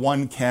that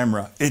one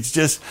camera. It's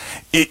just,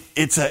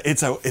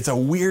 it's a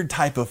weird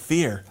type of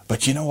fear.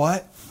 But you know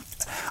what?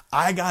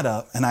 I got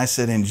up and I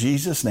said, in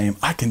Jesus' name,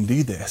 I can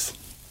do this.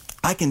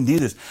 I can do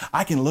this.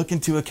 I can look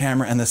into a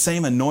camera and the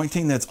same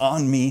anointing that's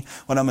on me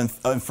when I'm in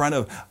front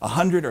of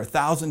 100 or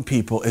 1,000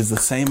 people is the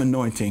same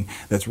anointing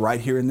that's right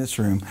here in this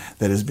room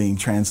that is being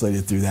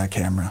translated through that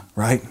camera,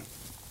 right?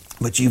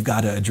 But you've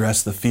got to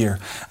address the fear.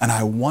 And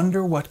I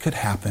wonder what could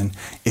happen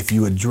if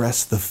you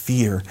address the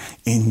fear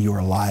in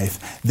your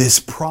life.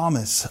 This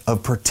promise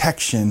of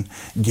protection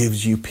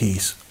gives you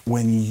peace.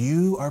 When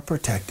you are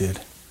protected,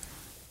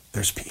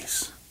 there's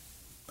peace.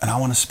 And I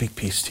want to speak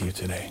peace to you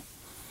today.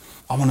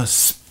 I want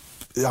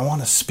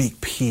to speak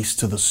peace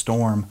to the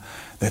storm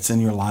that's in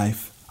your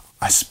life.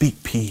 I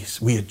speak peace.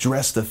 We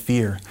address the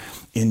fear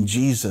in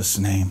Jesus'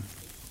 name.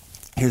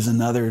 Here's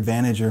another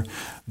advantage or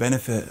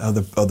benefit of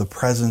the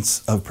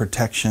presence of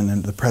protection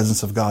and the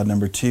presence of God.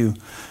 Number 2,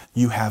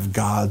 you have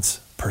God's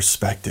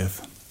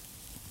perspective.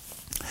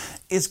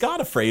 Is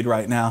God afraid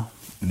right now?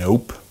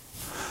 Nope.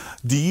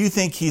 Do you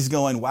think he's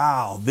going,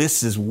 wow,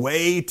 this is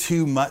way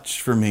too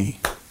much for me?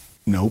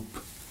 Nope,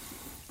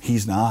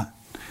 he's not.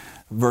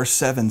 Verse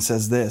 7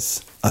 says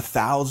this,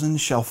 1,000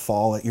 shall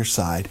fall at your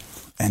side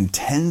and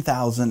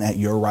 10,000 at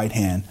your right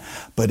hand,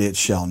 but it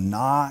shall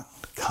not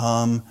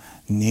come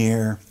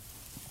near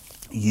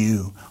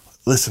you.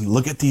 Listen,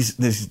 look at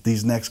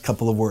these next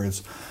couple of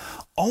words.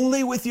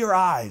 Only with your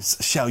eyes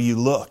shall you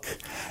look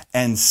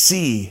and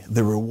see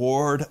the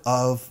reward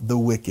of the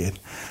wicked.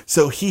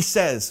 So he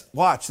says,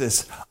 watch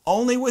this,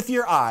 only with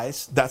your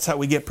eyes, that's how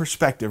we get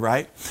perspective,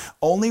 right?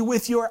 Only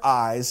with your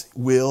eyes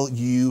will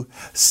you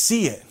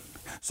see it.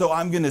 So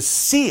I'm going to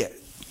see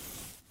it,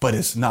 but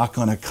it's not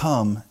going to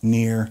come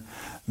near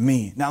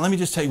me. Now, let me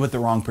just tell you what the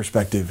wrong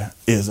perspective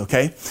is,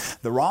 okay?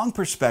 The wrong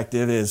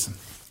perspective is,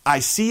 I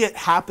see it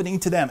happening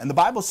to them. And the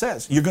Bible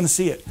says, you're going to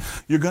see it.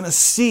 You're going to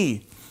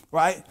see,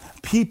 right?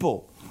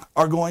 People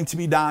are going to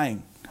be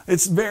dying.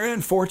 It's very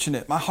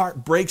unfortunate. My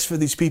heart breaks for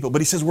these people.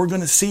 But he says, we're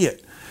going to see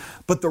it.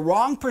 But the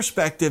wrong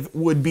perspective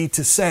would be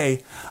to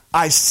say,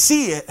 I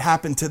see it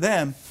happen to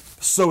them,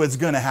 so it's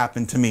going to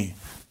happen to me.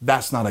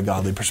 That's not a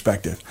godly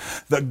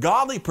perspective. The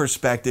godly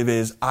perspective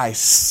is, I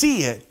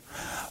see it,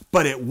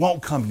 but it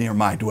won't come near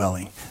my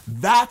dwelling.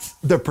 That's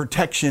the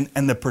protection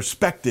and the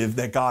perspective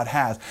that God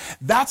has.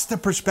 That's the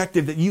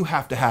perspective that you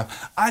have to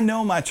have. I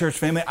know, my church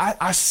family,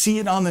 I see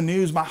it on the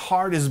news. My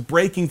heart is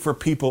breaking for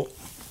people.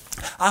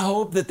 I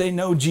hope that they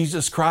know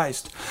Jesus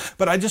Christ.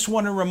 But I just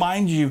want to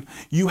remind you,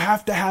 you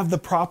have to have the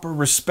proper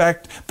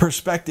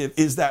perspective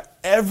is that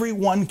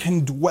everyone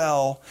can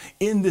dwell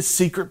in the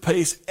secret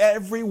place.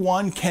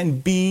 Everyone can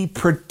be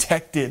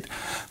protected.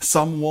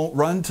 Some won't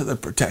run to the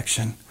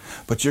protection,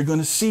 but you're going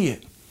to see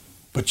it.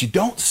 But you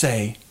don't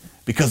say,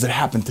 because it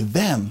happened to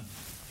them,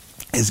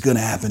 it's going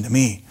to happen to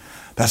me.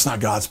 That's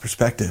not God's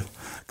perspective.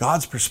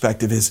 God's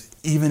perspective is,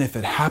 even if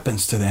it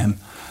happens to them,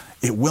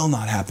 it will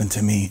not happen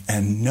to me,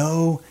 and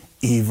no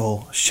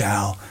evil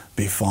shall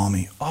befall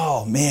me.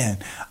 Oh man,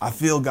 I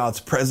feel God's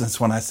presence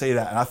when I say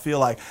that. And I feel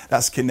like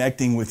that's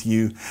connecting with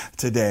you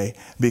today,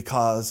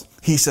 because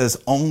he says,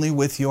 only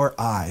with your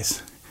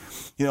eyes.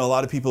 You know, a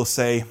lot of people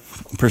say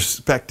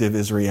perspective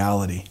is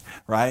reality,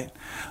 right?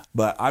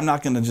 But I'm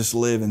not going to just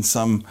live in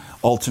some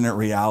alternate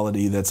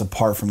reality that's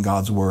apart from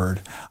God's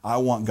word. I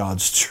want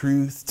God's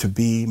truth to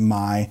be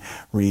my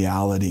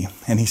reality.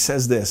 And he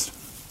says this,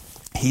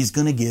 he's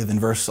going to give, in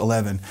verse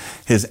 11,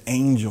 his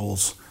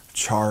angels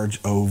charge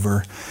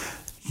over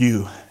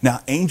you.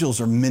 Now, angels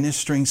are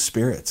ministering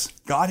spirits.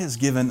 God has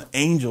given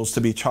angels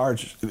to be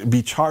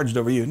charged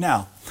over you.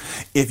 Now,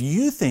 if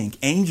you think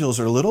angels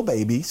are little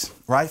babies,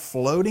 right,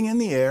 floating in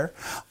the air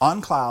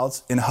on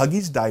clouds in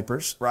Huggies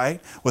diapers,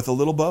 right, with a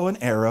little bow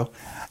and arrow,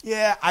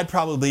 yeah, I'd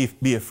probably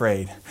be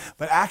afraid.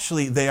 But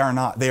actually, they are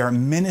not. They are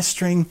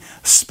ministering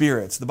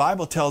spirits. The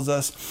Bible tells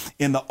us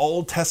in the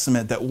Old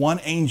Testament that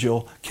one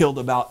angel killed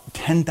about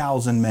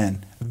 10,000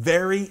 men.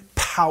 Very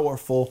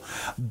powerful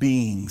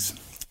beings.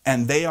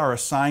 And they are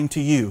assigned to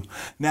you.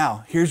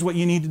 Now, here's what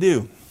you need to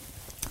do.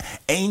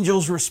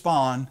 Angels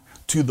respond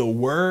to the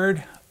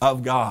word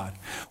of God.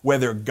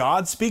 Whether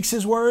God speaks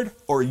his word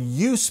or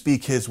you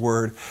speak his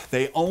word,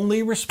 they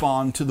only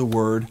respond to the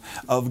word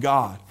of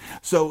God.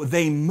 So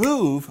they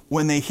move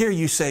when they hear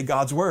you say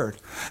God's word.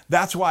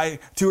 That's why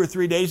 2 or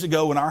 3 days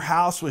ago when our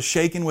house was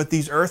shaken with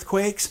these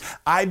earthquakes,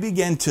 I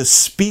began to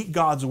speak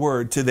God's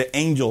word to the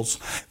angels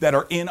that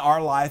are in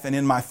our life and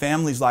in my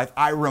family's life.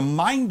 I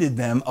reminded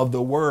them of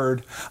the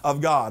word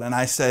of God. And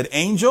I said,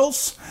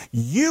 angels,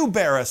 you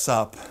bear us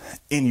up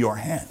in your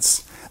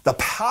hands. The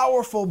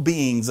powerful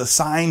beings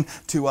assigned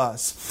to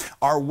us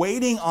are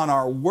waiting on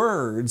our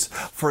words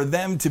for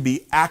them to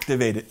be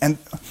activated. And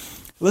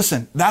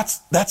listen,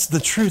 that's the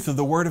truth of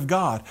the word of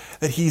God,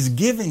 that he's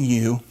given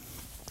you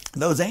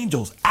those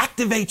angels.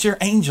 Activate your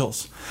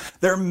angels.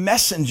 They're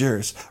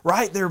messengers,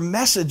 right? They're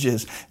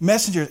messengers,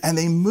 and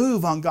they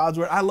move on God's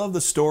word. I love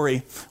the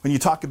story when you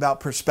talk about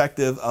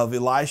perspective of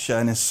Elisha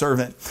and his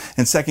servant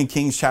in 2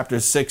 Kings chapter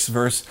 6,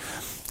 verse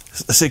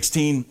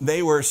 16.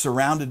 They were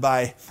surrounded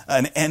by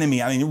an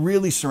enemy. I mean,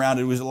 really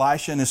surrounded. It was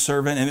Elisha and his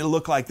servant, and it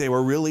looked like they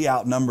were really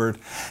outnumbered.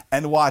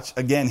 And watch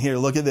again here.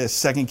 Look at this.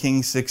 2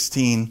 Kings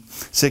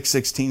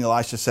 6:16.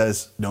 Elisha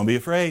says, "Don't be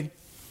afraid.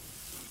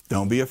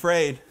 Don't be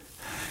afraid."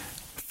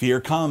 Fear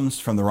comes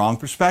from the wrong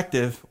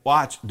perspective.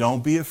 Watch.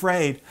 Don't be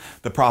afraid.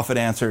 The prophet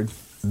answered,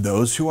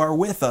 "Those who are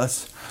with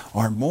us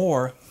are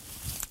more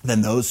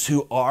than those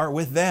who are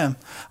with them."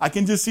 I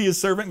can just see his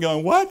servant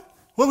going, "What?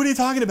 What are you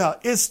talking about?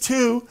 It's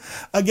 2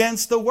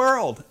 against the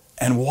world."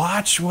 And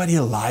watch what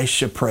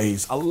Elisha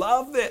prays. I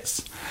love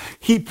this.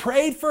 He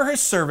prayed for his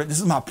servant. This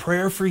is my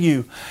prayer for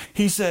you.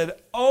 He said,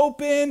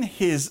 "Open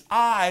his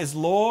eyes,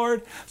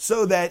 Lord,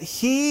 so that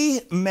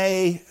he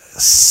may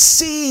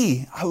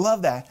see." I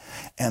love that.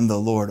 And the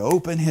Lord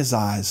opened his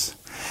eyes,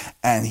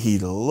 and he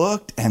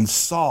looked and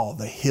saw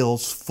the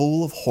hills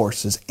full of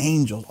horses,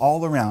 angels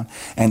all around,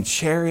 and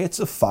chariots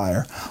of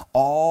fire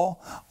all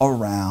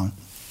around.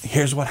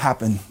 Here's what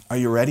happened. Are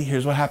you ready?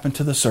 Here's what happened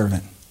to the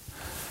servant.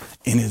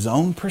 In his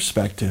own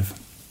perspective,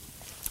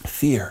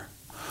 fear.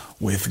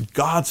 With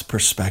God's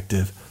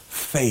perspective,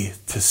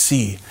 faith, to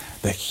see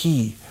that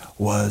he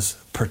was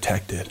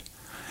protected.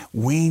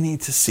 We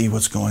need to see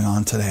what's going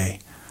on today,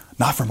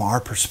 not from our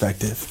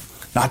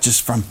perspective, not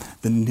just from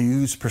the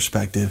news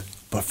perspective,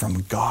 but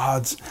from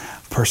God's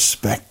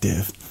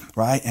perspective,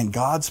 right? And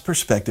God's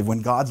perspective,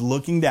 when God's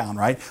looking down,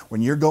 right?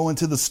 When you're going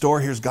to the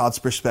store, here's God's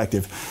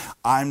perspective.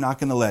 I'm not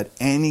going to let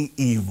any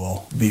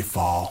evil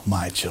befall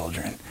my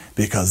children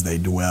because they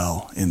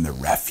dwell in the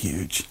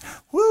refuge.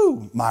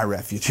 Woo, my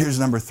refuge. Here's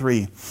number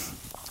 3.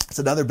 It's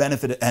another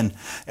benefit and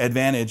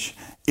advantage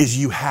is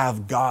you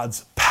have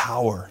God's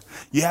power.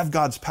 You have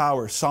God's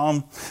power.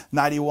 Psalm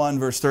 91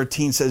 verse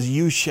 13 says,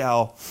 "You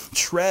shall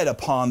tread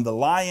upon the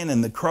lion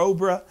and the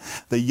cobra,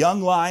 the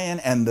young lion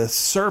and the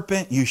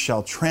serpent you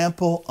shall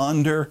trample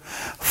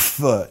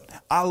underfoot."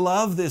 I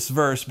love this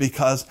verse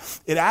because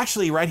it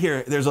actually, right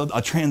here, there's a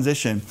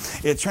transition.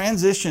 It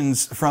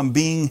transitions from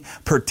being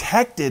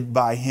protected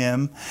by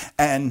him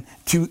and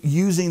to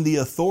using the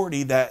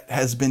authority that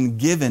has been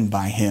given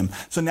by him.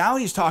 So now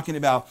he's talking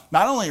about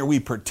not only are we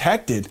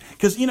protected,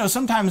 because, you know,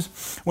 sometimes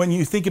when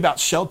you think about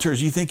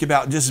shelters, you think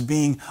about just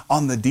being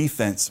on the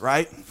defense,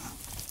 right?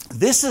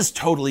 This is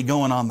totally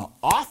going on the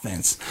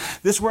offense.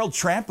 This word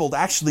trampled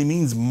actually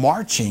means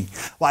marching.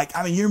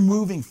 You're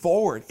moving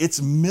forward.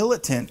 It's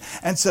militant.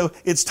 And so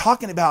it's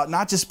talking about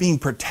not just being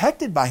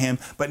protected by him,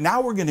 but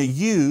now we're going to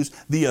use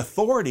the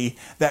authority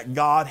that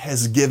God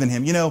has given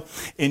him. You know,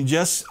 in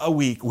just a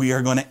week, we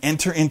are going to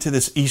enter into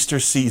this Easter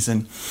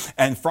season.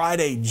 And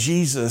Friday,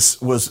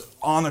 Jesus was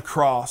on the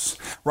cross,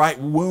 right?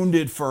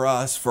 Wounded for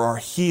us, for our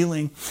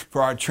healing,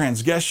 for our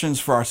transgressions,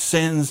 for our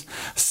sins.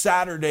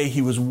 Saturday,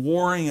 he was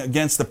warring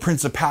against the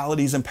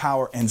principalities and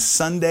power. And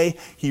Sunday,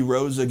 he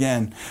rose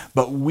again.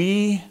 But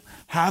we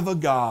have a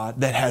God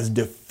that has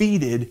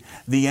defeated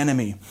the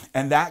enemy.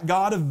 And that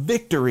God of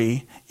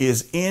victory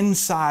is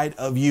inside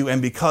of you.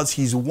 And because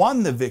he's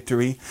won the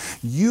victory,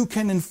 you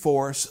can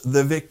enforce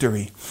the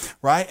victory,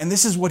 right? And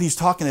this is what he's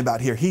talking about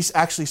here. He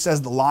actually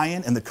says the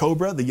lion and the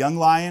cobra, the young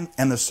lion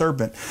and the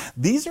serpent.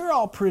 These are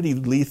all pretty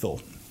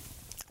lethal.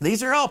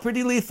 These are all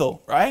pretty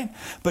lethal, right?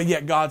 But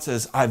yet God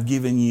says, I've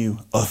given you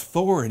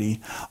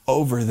authority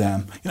over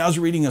them. You know, I was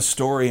reading a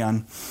story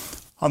on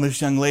this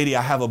young lady.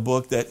 I have a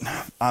book that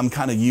I'm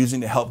kind of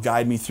using to help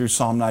guide me through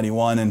Psalm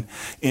 91. And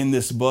in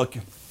this book,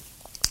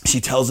 she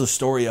tells a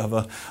story of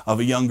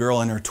a young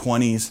girl in her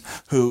 20s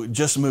who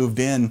just moved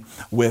in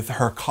with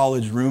her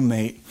college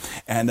roommate,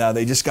 and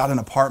they just got an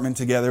apartment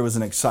together. It was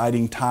an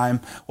exciting time.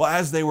 Well,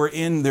 as they were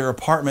in their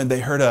apartment, they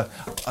heard a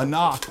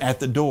knock at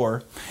the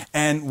door,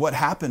 and what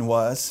happened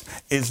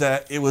is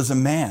that it was a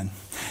man.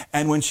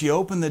 And when she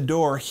opened the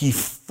door, he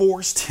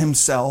forced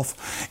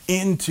himself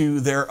into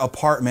their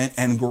apartment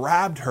and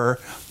grabbed her,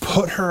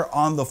 put her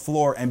on the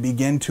floor, and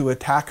began to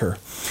attack her.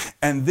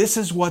 And this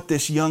is what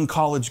this young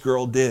college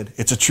girl did.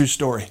 It's a true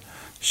story.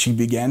 She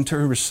began to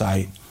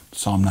recite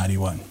Psalm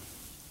 91.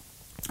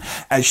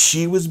 As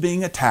she was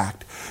being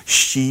attacked,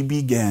 she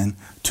began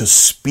to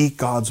speak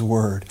God's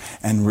word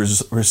and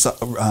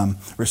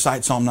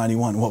recite Psalm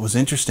 91. What was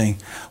interesting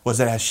was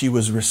that as she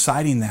was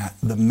reciting that,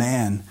 the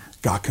man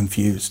got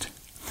confused.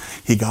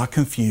 He got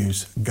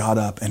confused, got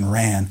up and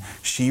ran.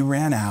 She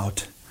ran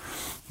out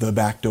the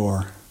back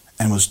door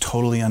and was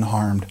totally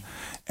unharmed.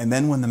 And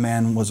then when the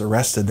man was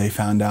arrested, they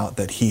found out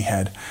that he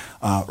had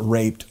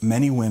raped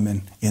many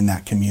women in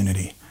that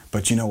community.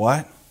 But you know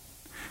what?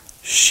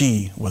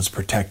 She was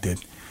protected.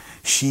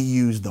 She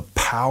used the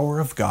power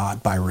of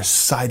God by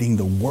reciting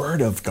the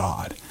word of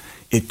God.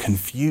 It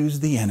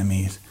confused the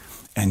enemies,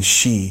 and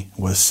she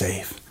was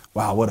safe.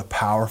 Wow, what a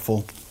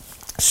powerful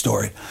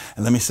story.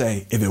 And let me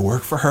say, if it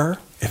worked for her,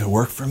 if it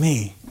worked for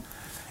me,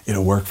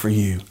 it'll work for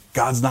you.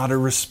 God's not a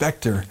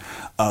respecter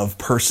of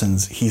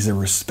persons. He's a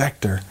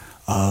respecter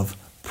of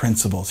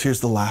principles.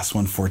 Here's the last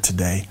one for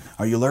today.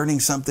 Are you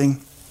learning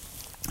something?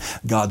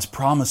 God's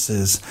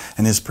promises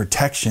and his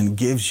protection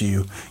gives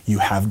you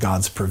have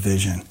God's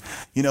provision.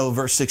 You know,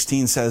 verse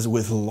 16 says,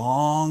 with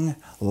long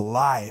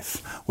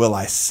life will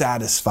I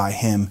satisfy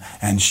him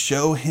and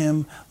show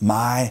him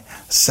my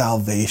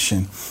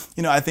salvation.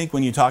 You know, I think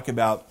when you talk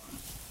about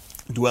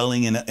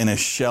dwelling in a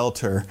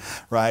shelter,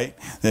 right?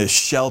 The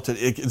shelter,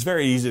 it's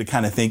very easy to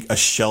kind of think a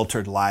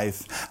sheltered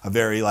life, a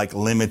very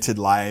limited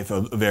life,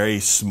 a very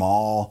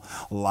small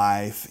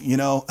life. You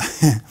know,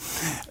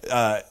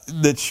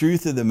 the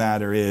truth of the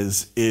matter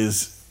is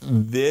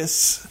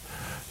this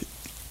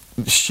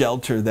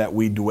shelter that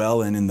we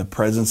dwell in the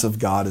presence of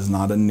God is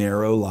not a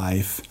narrow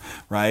life,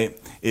 right?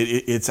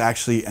 It's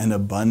actually an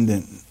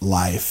abundant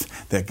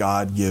life that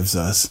God gives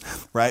us,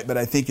 right? But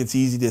I think it's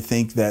easy to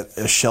think that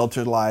a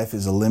sheltered life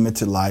is a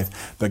limited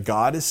life. But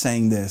God is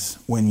saying this: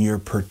 when you're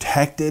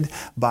protected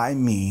by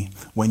me,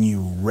 when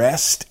you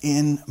rest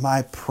in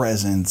my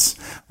presence,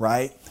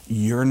 right?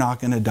 You're not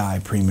going to die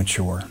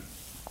premature.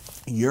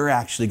 You're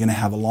actually going to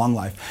have a long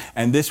life.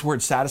 And this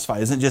word satisfy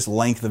isn't just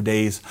length of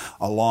days,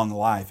 a long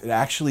life. It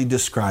actually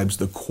describes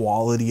the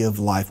quality of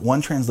life.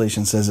 One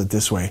translation says it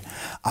this way: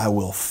 I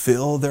will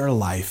fill their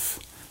life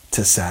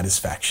to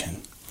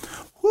satisfaction.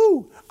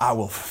 Woo! I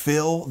will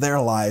fill their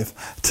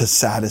life to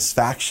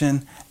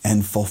satisfaction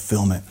and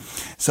fulfillment.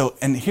 So,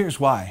 and here's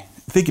why.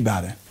 Think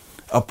about it.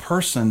 A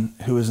person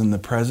who is in the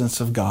presence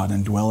of God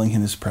and dwelling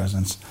in his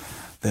presence,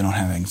 they don't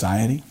have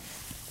anxiety.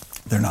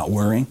 They're not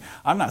worrying.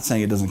 I'm not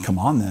saying it doesn't come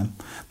on them,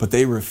 but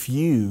they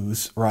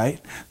refuse,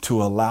 right,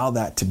 to allow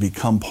that to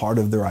become part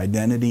of their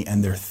identity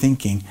and their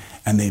thinking,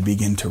 and they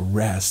begin to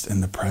rest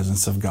in the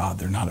presence of God.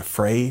 They're not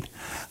afraid.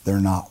 They're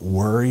not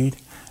worried.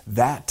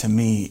 That, to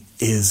me,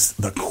 is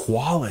the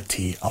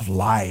quality of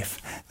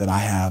life that I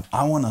have.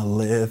 I want to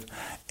live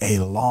a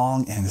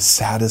long and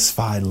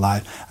satisfied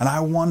life. And I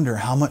wonder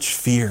how much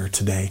fear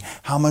today,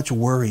 how much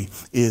worry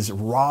is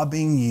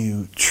robbing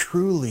you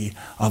truly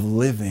of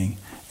living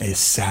a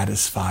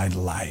satisfied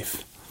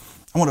life.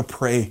 I want to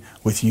pray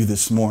with you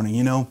this morning.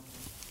 You know,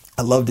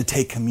 I love to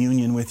take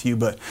communion with you,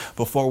 but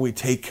before we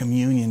take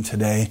communion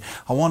today,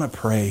 I want to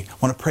pray. I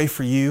want to pray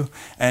for you.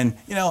 And,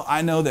 you know,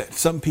 I know that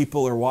some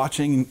people are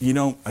watching. You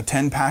don't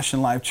attend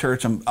Passion Life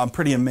Church. I'm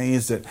pretty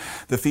amazed at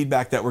the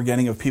feedback that we're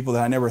getting of people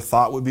that I never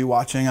thought would be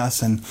watching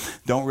us and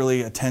don't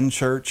really attend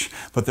church,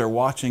 but they're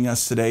watching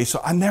us today. So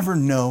I never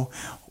know,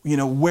 you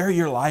know, where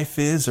your life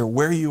is or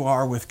where you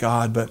are with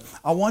God, but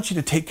I want you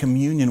to take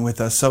communion with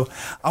us. So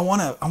I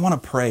want to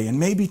pray. And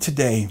maybe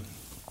today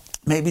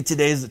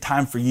is the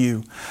time for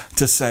you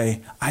to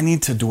say, I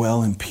need to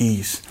dwell in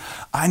peace.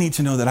 I need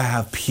to know that I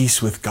have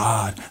peace with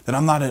God, that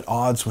I'm not at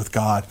odds with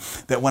God,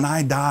 that when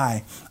I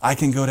die, I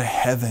can go to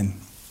heaven.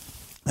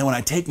 And when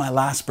I take my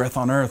last breath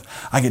on earth,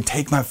 I can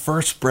take my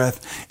first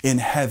breath in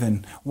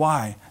heaven.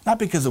 Why? Not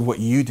because of what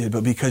you did,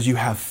 but because you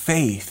have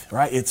faith,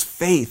 right? It's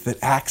faith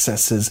that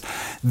accesses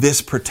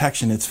this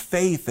protection. It's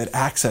faith that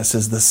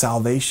accesses the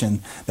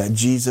salvation that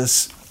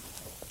Jesus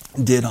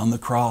did on the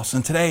cross.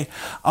 And today,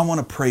 I want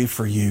to pray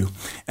for you.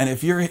 And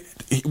if you're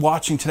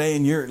watching today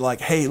and you're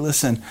like, hey,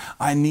 listen,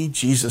 I need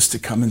Jesus to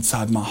come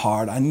inside my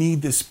heart. I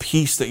need this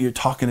peace that you're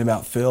talking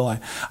about, Phil.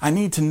 I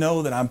need to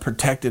know that I'm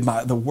protected.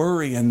 The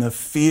worry and the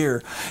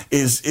fear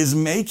is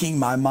making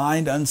my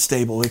mind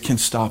unstable. It can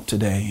stop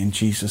today in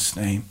Jesus'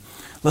 name.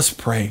 Let's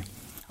pray.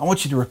 I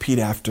want you to repeat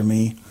after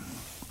me.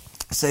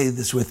 Say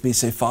this with me.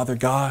 Say, Father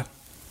God,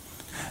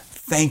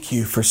 thank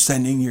you for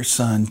sending your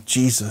son,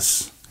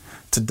 Jesus,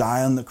 to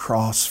die on the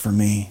cross for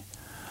me.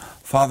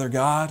 Father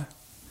God,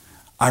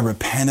 I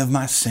repent of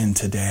my sin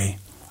today.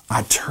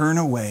 I turn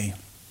away.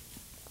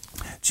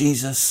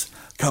 Jesus,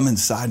 come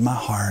inside my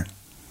heart.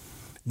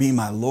 Be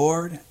my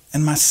Lord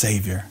and my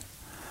Savior.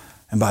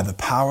 And by the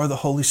power of the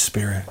Holy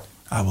Spirit,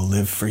 I will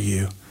live for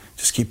you.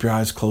 Just keep your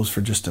eyes closed for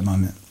just a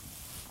moment.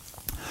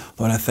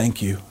 Lord, I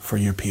thank you for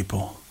your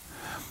people.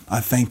 I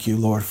thank you,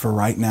 Lord, for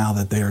right now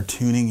that they are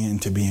tuning in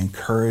to be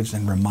encouraged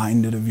and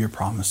reminded of your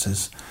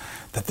promises,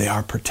 that they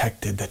are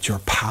protected, that your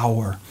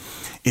power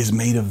is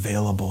made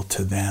available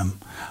to them,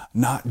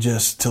 not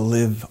just to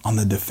live on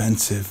the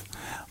defensive,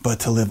 but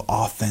to live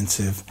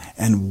offensive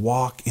and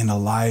walk in a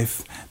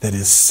life that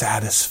is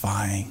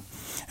satisfying.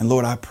 And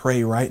Lord, I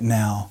pray right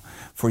now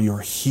for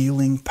your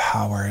healing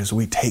power as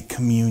we take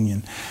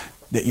communion,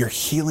 that your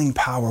healing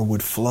power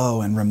would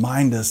flow and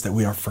remind us that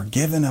we are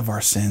forgiven of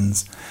our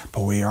sins,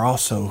 but we are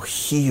also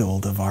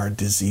healed of our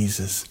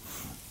diseases.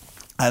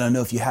 I don't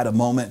know if you had a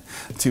moment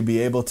to be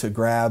able to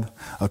grab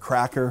a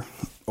cracker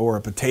or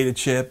a potato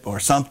chip or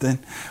something,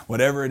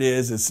 whatever it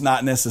is. It's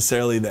not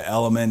necessarily the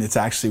element, it's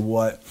actually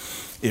what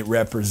it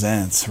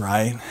represents,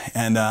 right?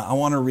 And I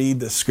want to read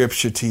the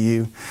scripture to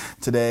you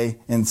today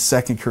in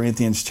 2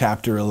 Corinthians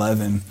chapter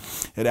 11.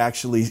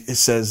 It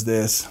says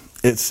this.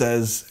 It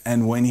says,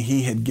 and when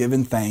he had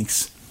given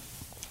thanks,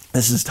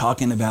 this is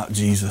talking about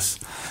Jesus.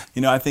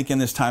 You know, I think in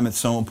this time it's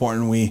so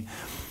important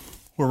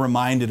we're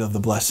reminded of the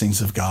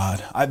blessings of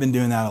God. I've been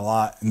doing that a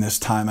lot in this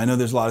time. I know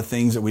there's a lot of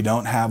things that we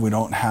don't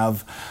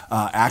have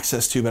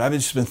access to, but I've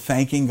just been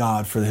thanking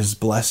God for his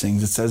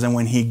blessings. It says, and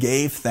when he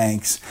gave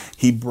thanks,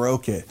 he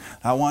broke it.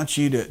 I want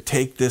you to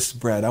take this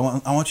bread. I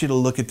want you to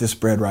look at this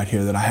bread right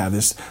here that I have,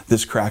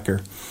 this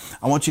cracker.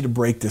 I want you to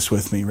break this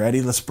with me.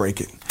 Ready? Let's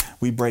break it.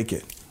 We break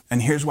it.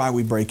 And here's why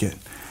we break it.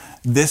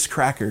 This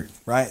cracker,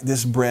 right?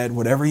 This bread,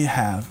 whatever you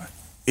have,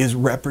 is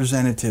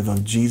representative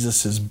of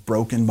Jesus's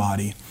broken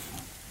body.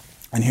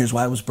 And here's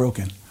why it was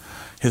broken.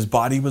 His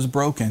body was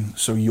broken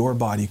so your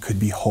body could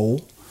be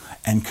whole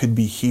and could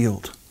be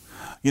healed.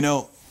 You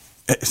know,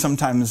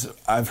 sometimes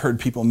I've heard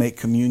people make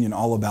communion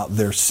all about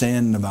their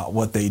sin, about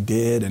what they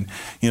did. And,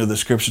 you know, the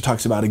scripture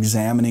talks about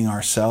examining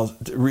ourselves.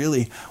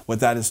 Really, what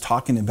that is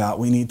talking about,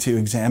 we need to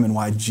examine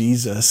why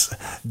Jesus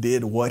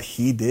did what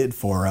he did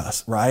for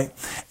us, right?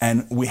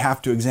 And we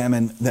have to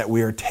examine that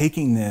we are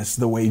taking this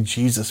the way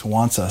Jesus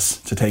wants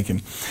us to take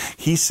him.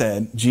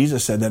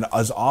 Jesus said that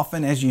as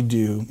often as you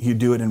do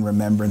it in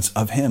remembrance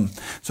of him.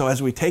 So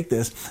as we take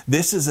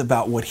this is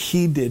about what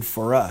he did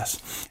for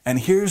us. And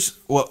here's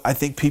what I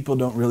think people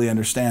don't really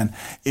understand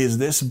is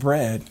this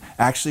bread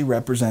actually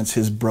represents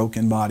his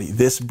broken body.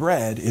 This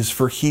bread is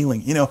for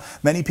healing. You know,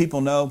 many people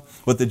know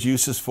what the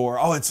juice is for.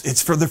 Oh,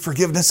 it's for the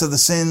forgiveness of the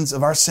sins,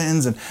 of our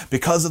sins, and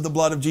because of the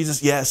blood of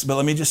Jesus. Yes, but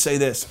let me just say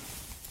this.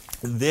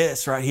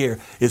 This right here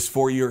is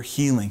for your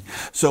healing.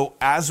 So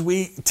as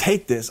we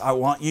take this, I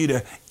want you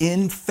to,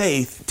 in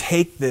faith,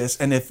 take this.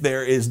 And if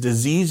there is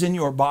disease in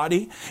your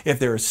body, if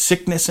there is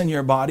sickness in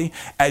your body,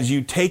 as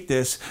you take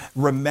this,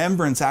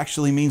 remembrance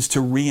actually means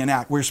to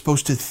reenact. We're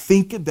supposed to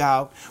think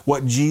about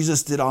what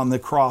Jesus did on the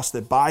cross,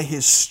 that by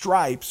his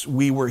stripes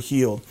we were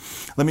healed.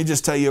 Let me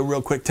just tell you a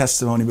real quick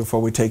testimony before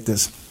we take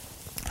this.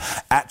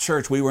 At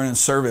church, we were in a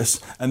service,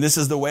 and this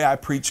is the way I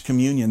preach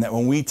communion, that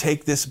when we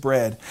take this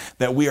bread,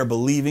 that we are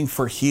believing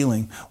for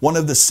healing. One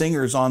of the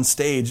singers on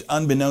stage,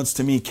 unbeknownst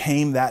to me,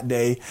 came that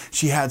day.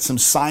 She had some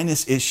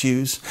sinus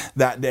issues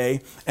that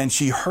day, and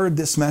she heard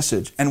this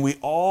message. And we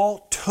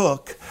all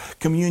took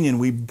communion.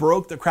 We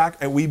broke the cracker,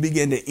 and we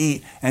began to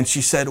eat. And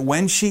she said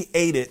when she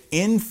ate it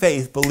in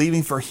faith,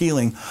 believing for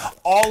healing,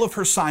 all of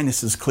her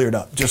sinuses cleared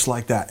up, just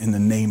like that, in the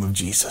name of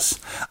Jesus.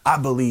 I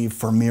believe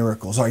for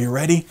miracles. Are you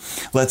ready?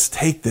 Let's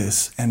take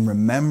this and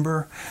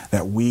remember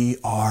that we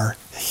are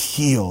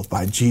healed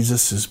by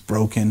Jesus'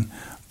 broken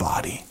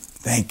body.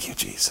 Thank you,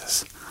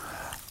 Jesus.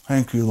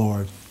 Thank you,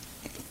 Lord,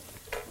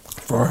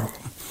 for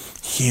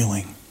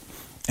healing.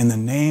 In the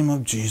name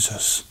of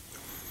Jesus,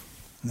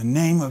 in the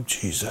name of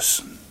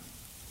Jesus,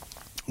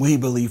 we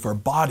believe our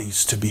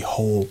bodies to be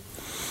whole,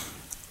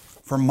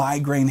 for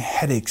migraine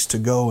headaches to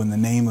go in the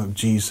name of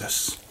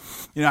Jesus.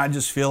 You know, I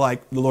just feel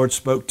like the Lord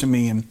spoke to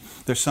me, and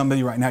there's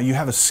somebody right now, you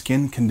have a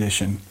skin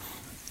condition,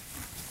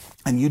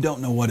 and you don't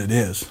know what it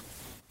is.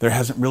 There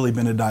hasn't really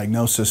been a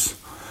diagnosis.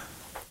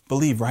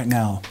 Believe right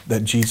now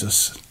that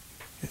Jesus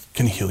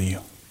can heal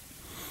you.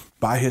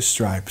 By his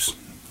stripes,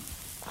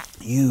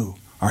 you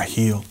are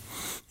healed.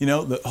 You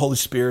know, the Holy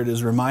Spirit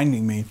is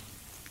reminding me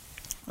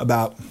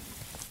about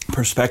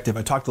perspective.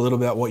 I talked a little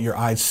bit about what your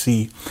eyes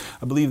see.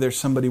 I believe there's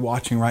somebody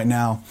watching right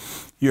now.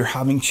 You're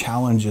having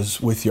challenges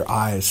with your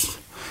eyes.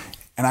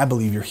 And I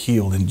believe you're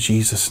healed in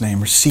Jesus'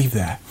 name. Receive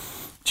that.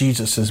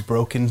 Jesus'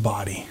 broken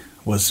body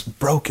was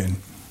broken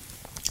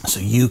so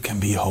you can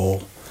be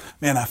whole.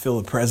 Man, I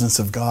feel the presence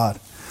of God.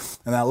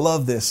 And I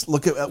love this.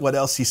 Look at what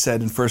else he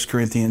said in 1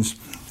 Corinthians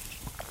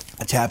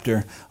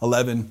chapter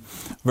 11,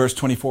 verse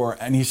 24.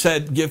 And he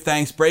said, give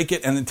thanks, break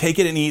it, and then take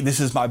it and eat. This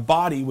is my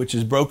body, which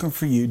is broken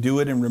for you. Do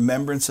it in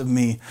remembrance of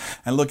me.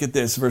 And look at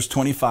this, verse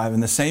 25.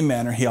 In the same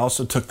manner, he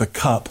also took the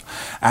cup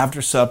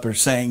after supper,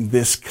 saying,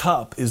 this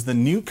cup is the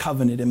new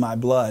covenant in my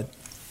blood.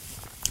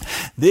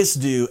 This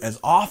do as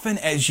often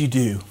as you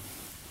do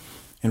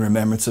in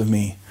remembrance of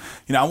me.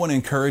 You know, I want to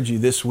encourage you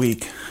this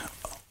week.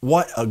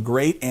 What a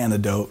great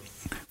antidote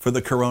for the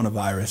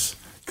coronavirus.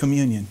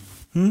 Communion.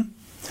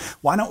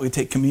 Why don't we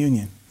take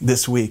communion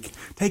this week?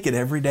 Take it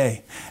every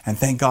day and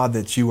thank God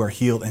that you are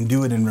healed, and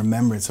do it in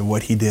remembrance of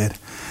what he did.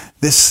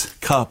 This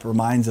cup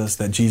reminds us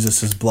that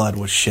Jesus' blood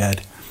was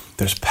shed.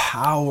 There's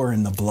power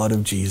in the blood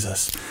of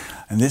Jesus.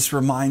 And this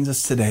reminds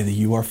us today that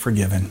you are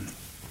forgiven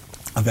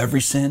of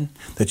every sin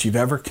that you've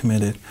ever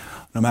committed,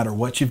 no matter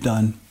what you've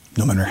done,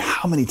 no matter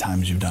how many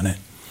times you've done it.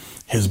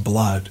 His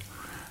blood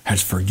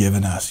has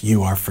forgiven us.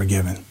 You are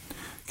forgiven.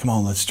 Come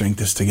on, let's drink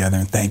this together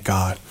and thank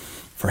God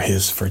for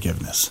his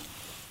forgiveness.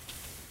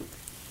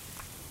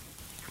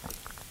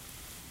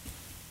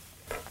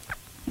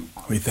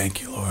 We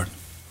thank you, Lord,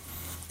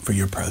 for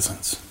your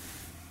presence.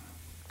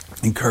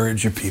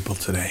 Encourage your people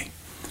today.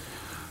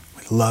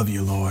 We love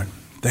you, Lord.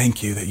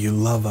 Thank you that you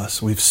love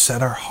us. We've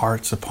set our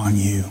hearts upon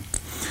you.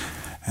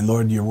 And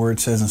Lord, your word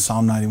says in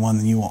Psalm 91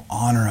 that you will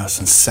honor us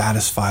and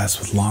satisfy us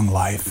with long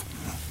life.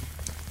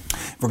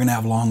 If we're going to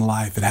have long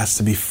life, it has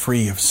to be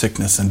free of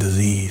sickness and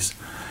disease.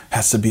 It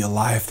has to be a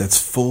life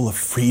that's full of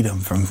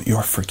freedom from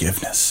your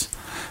forgiveness.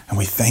 And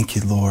we thank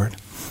you, Lord,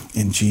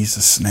 in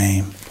Jesus'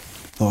 name.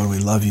 Lord, we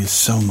love you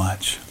so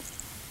much.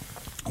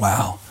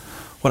 Wow,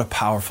 what a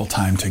powerful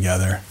time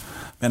together.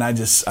 Man, I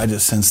just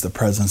sense the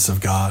presence of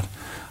God.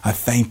 I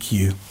thank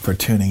you for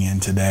tuning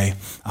in today.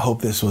 I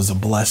hope this was a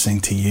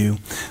blessing to you.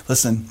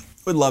 Listen,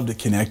 we'd love to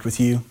connect with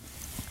you.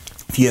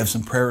 If you have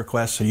some prayer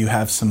requests or you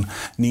have some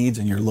needs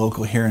and you're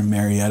local here in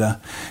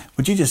Marietta,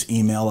 would you just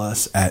email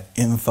us at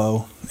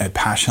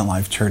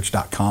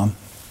info@passionlifechurch.com.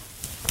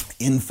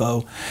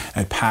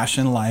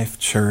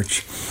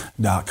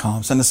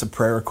 info@passionlifechurch.com. Send us a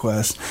prayer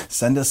request.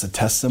 Send us a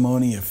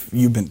testimony if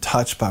you've been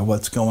touched by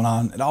what's going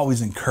on. It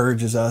always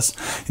encourages us,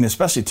 and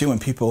especially too when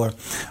people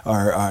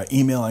are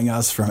emailing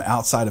us from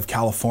outside of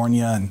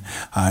California, and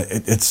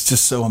it's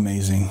just so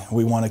amazing.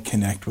 We want to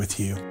connect with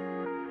you.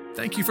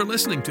 Thank you for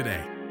listening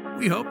today.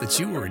 We hope that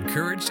you were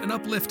encouraged and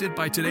uplifted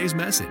by today's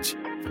message.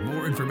 For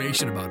more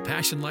information about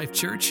Passion Life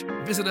Church,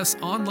 visit us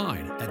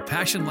online at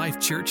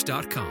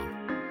passionlifechurch.com.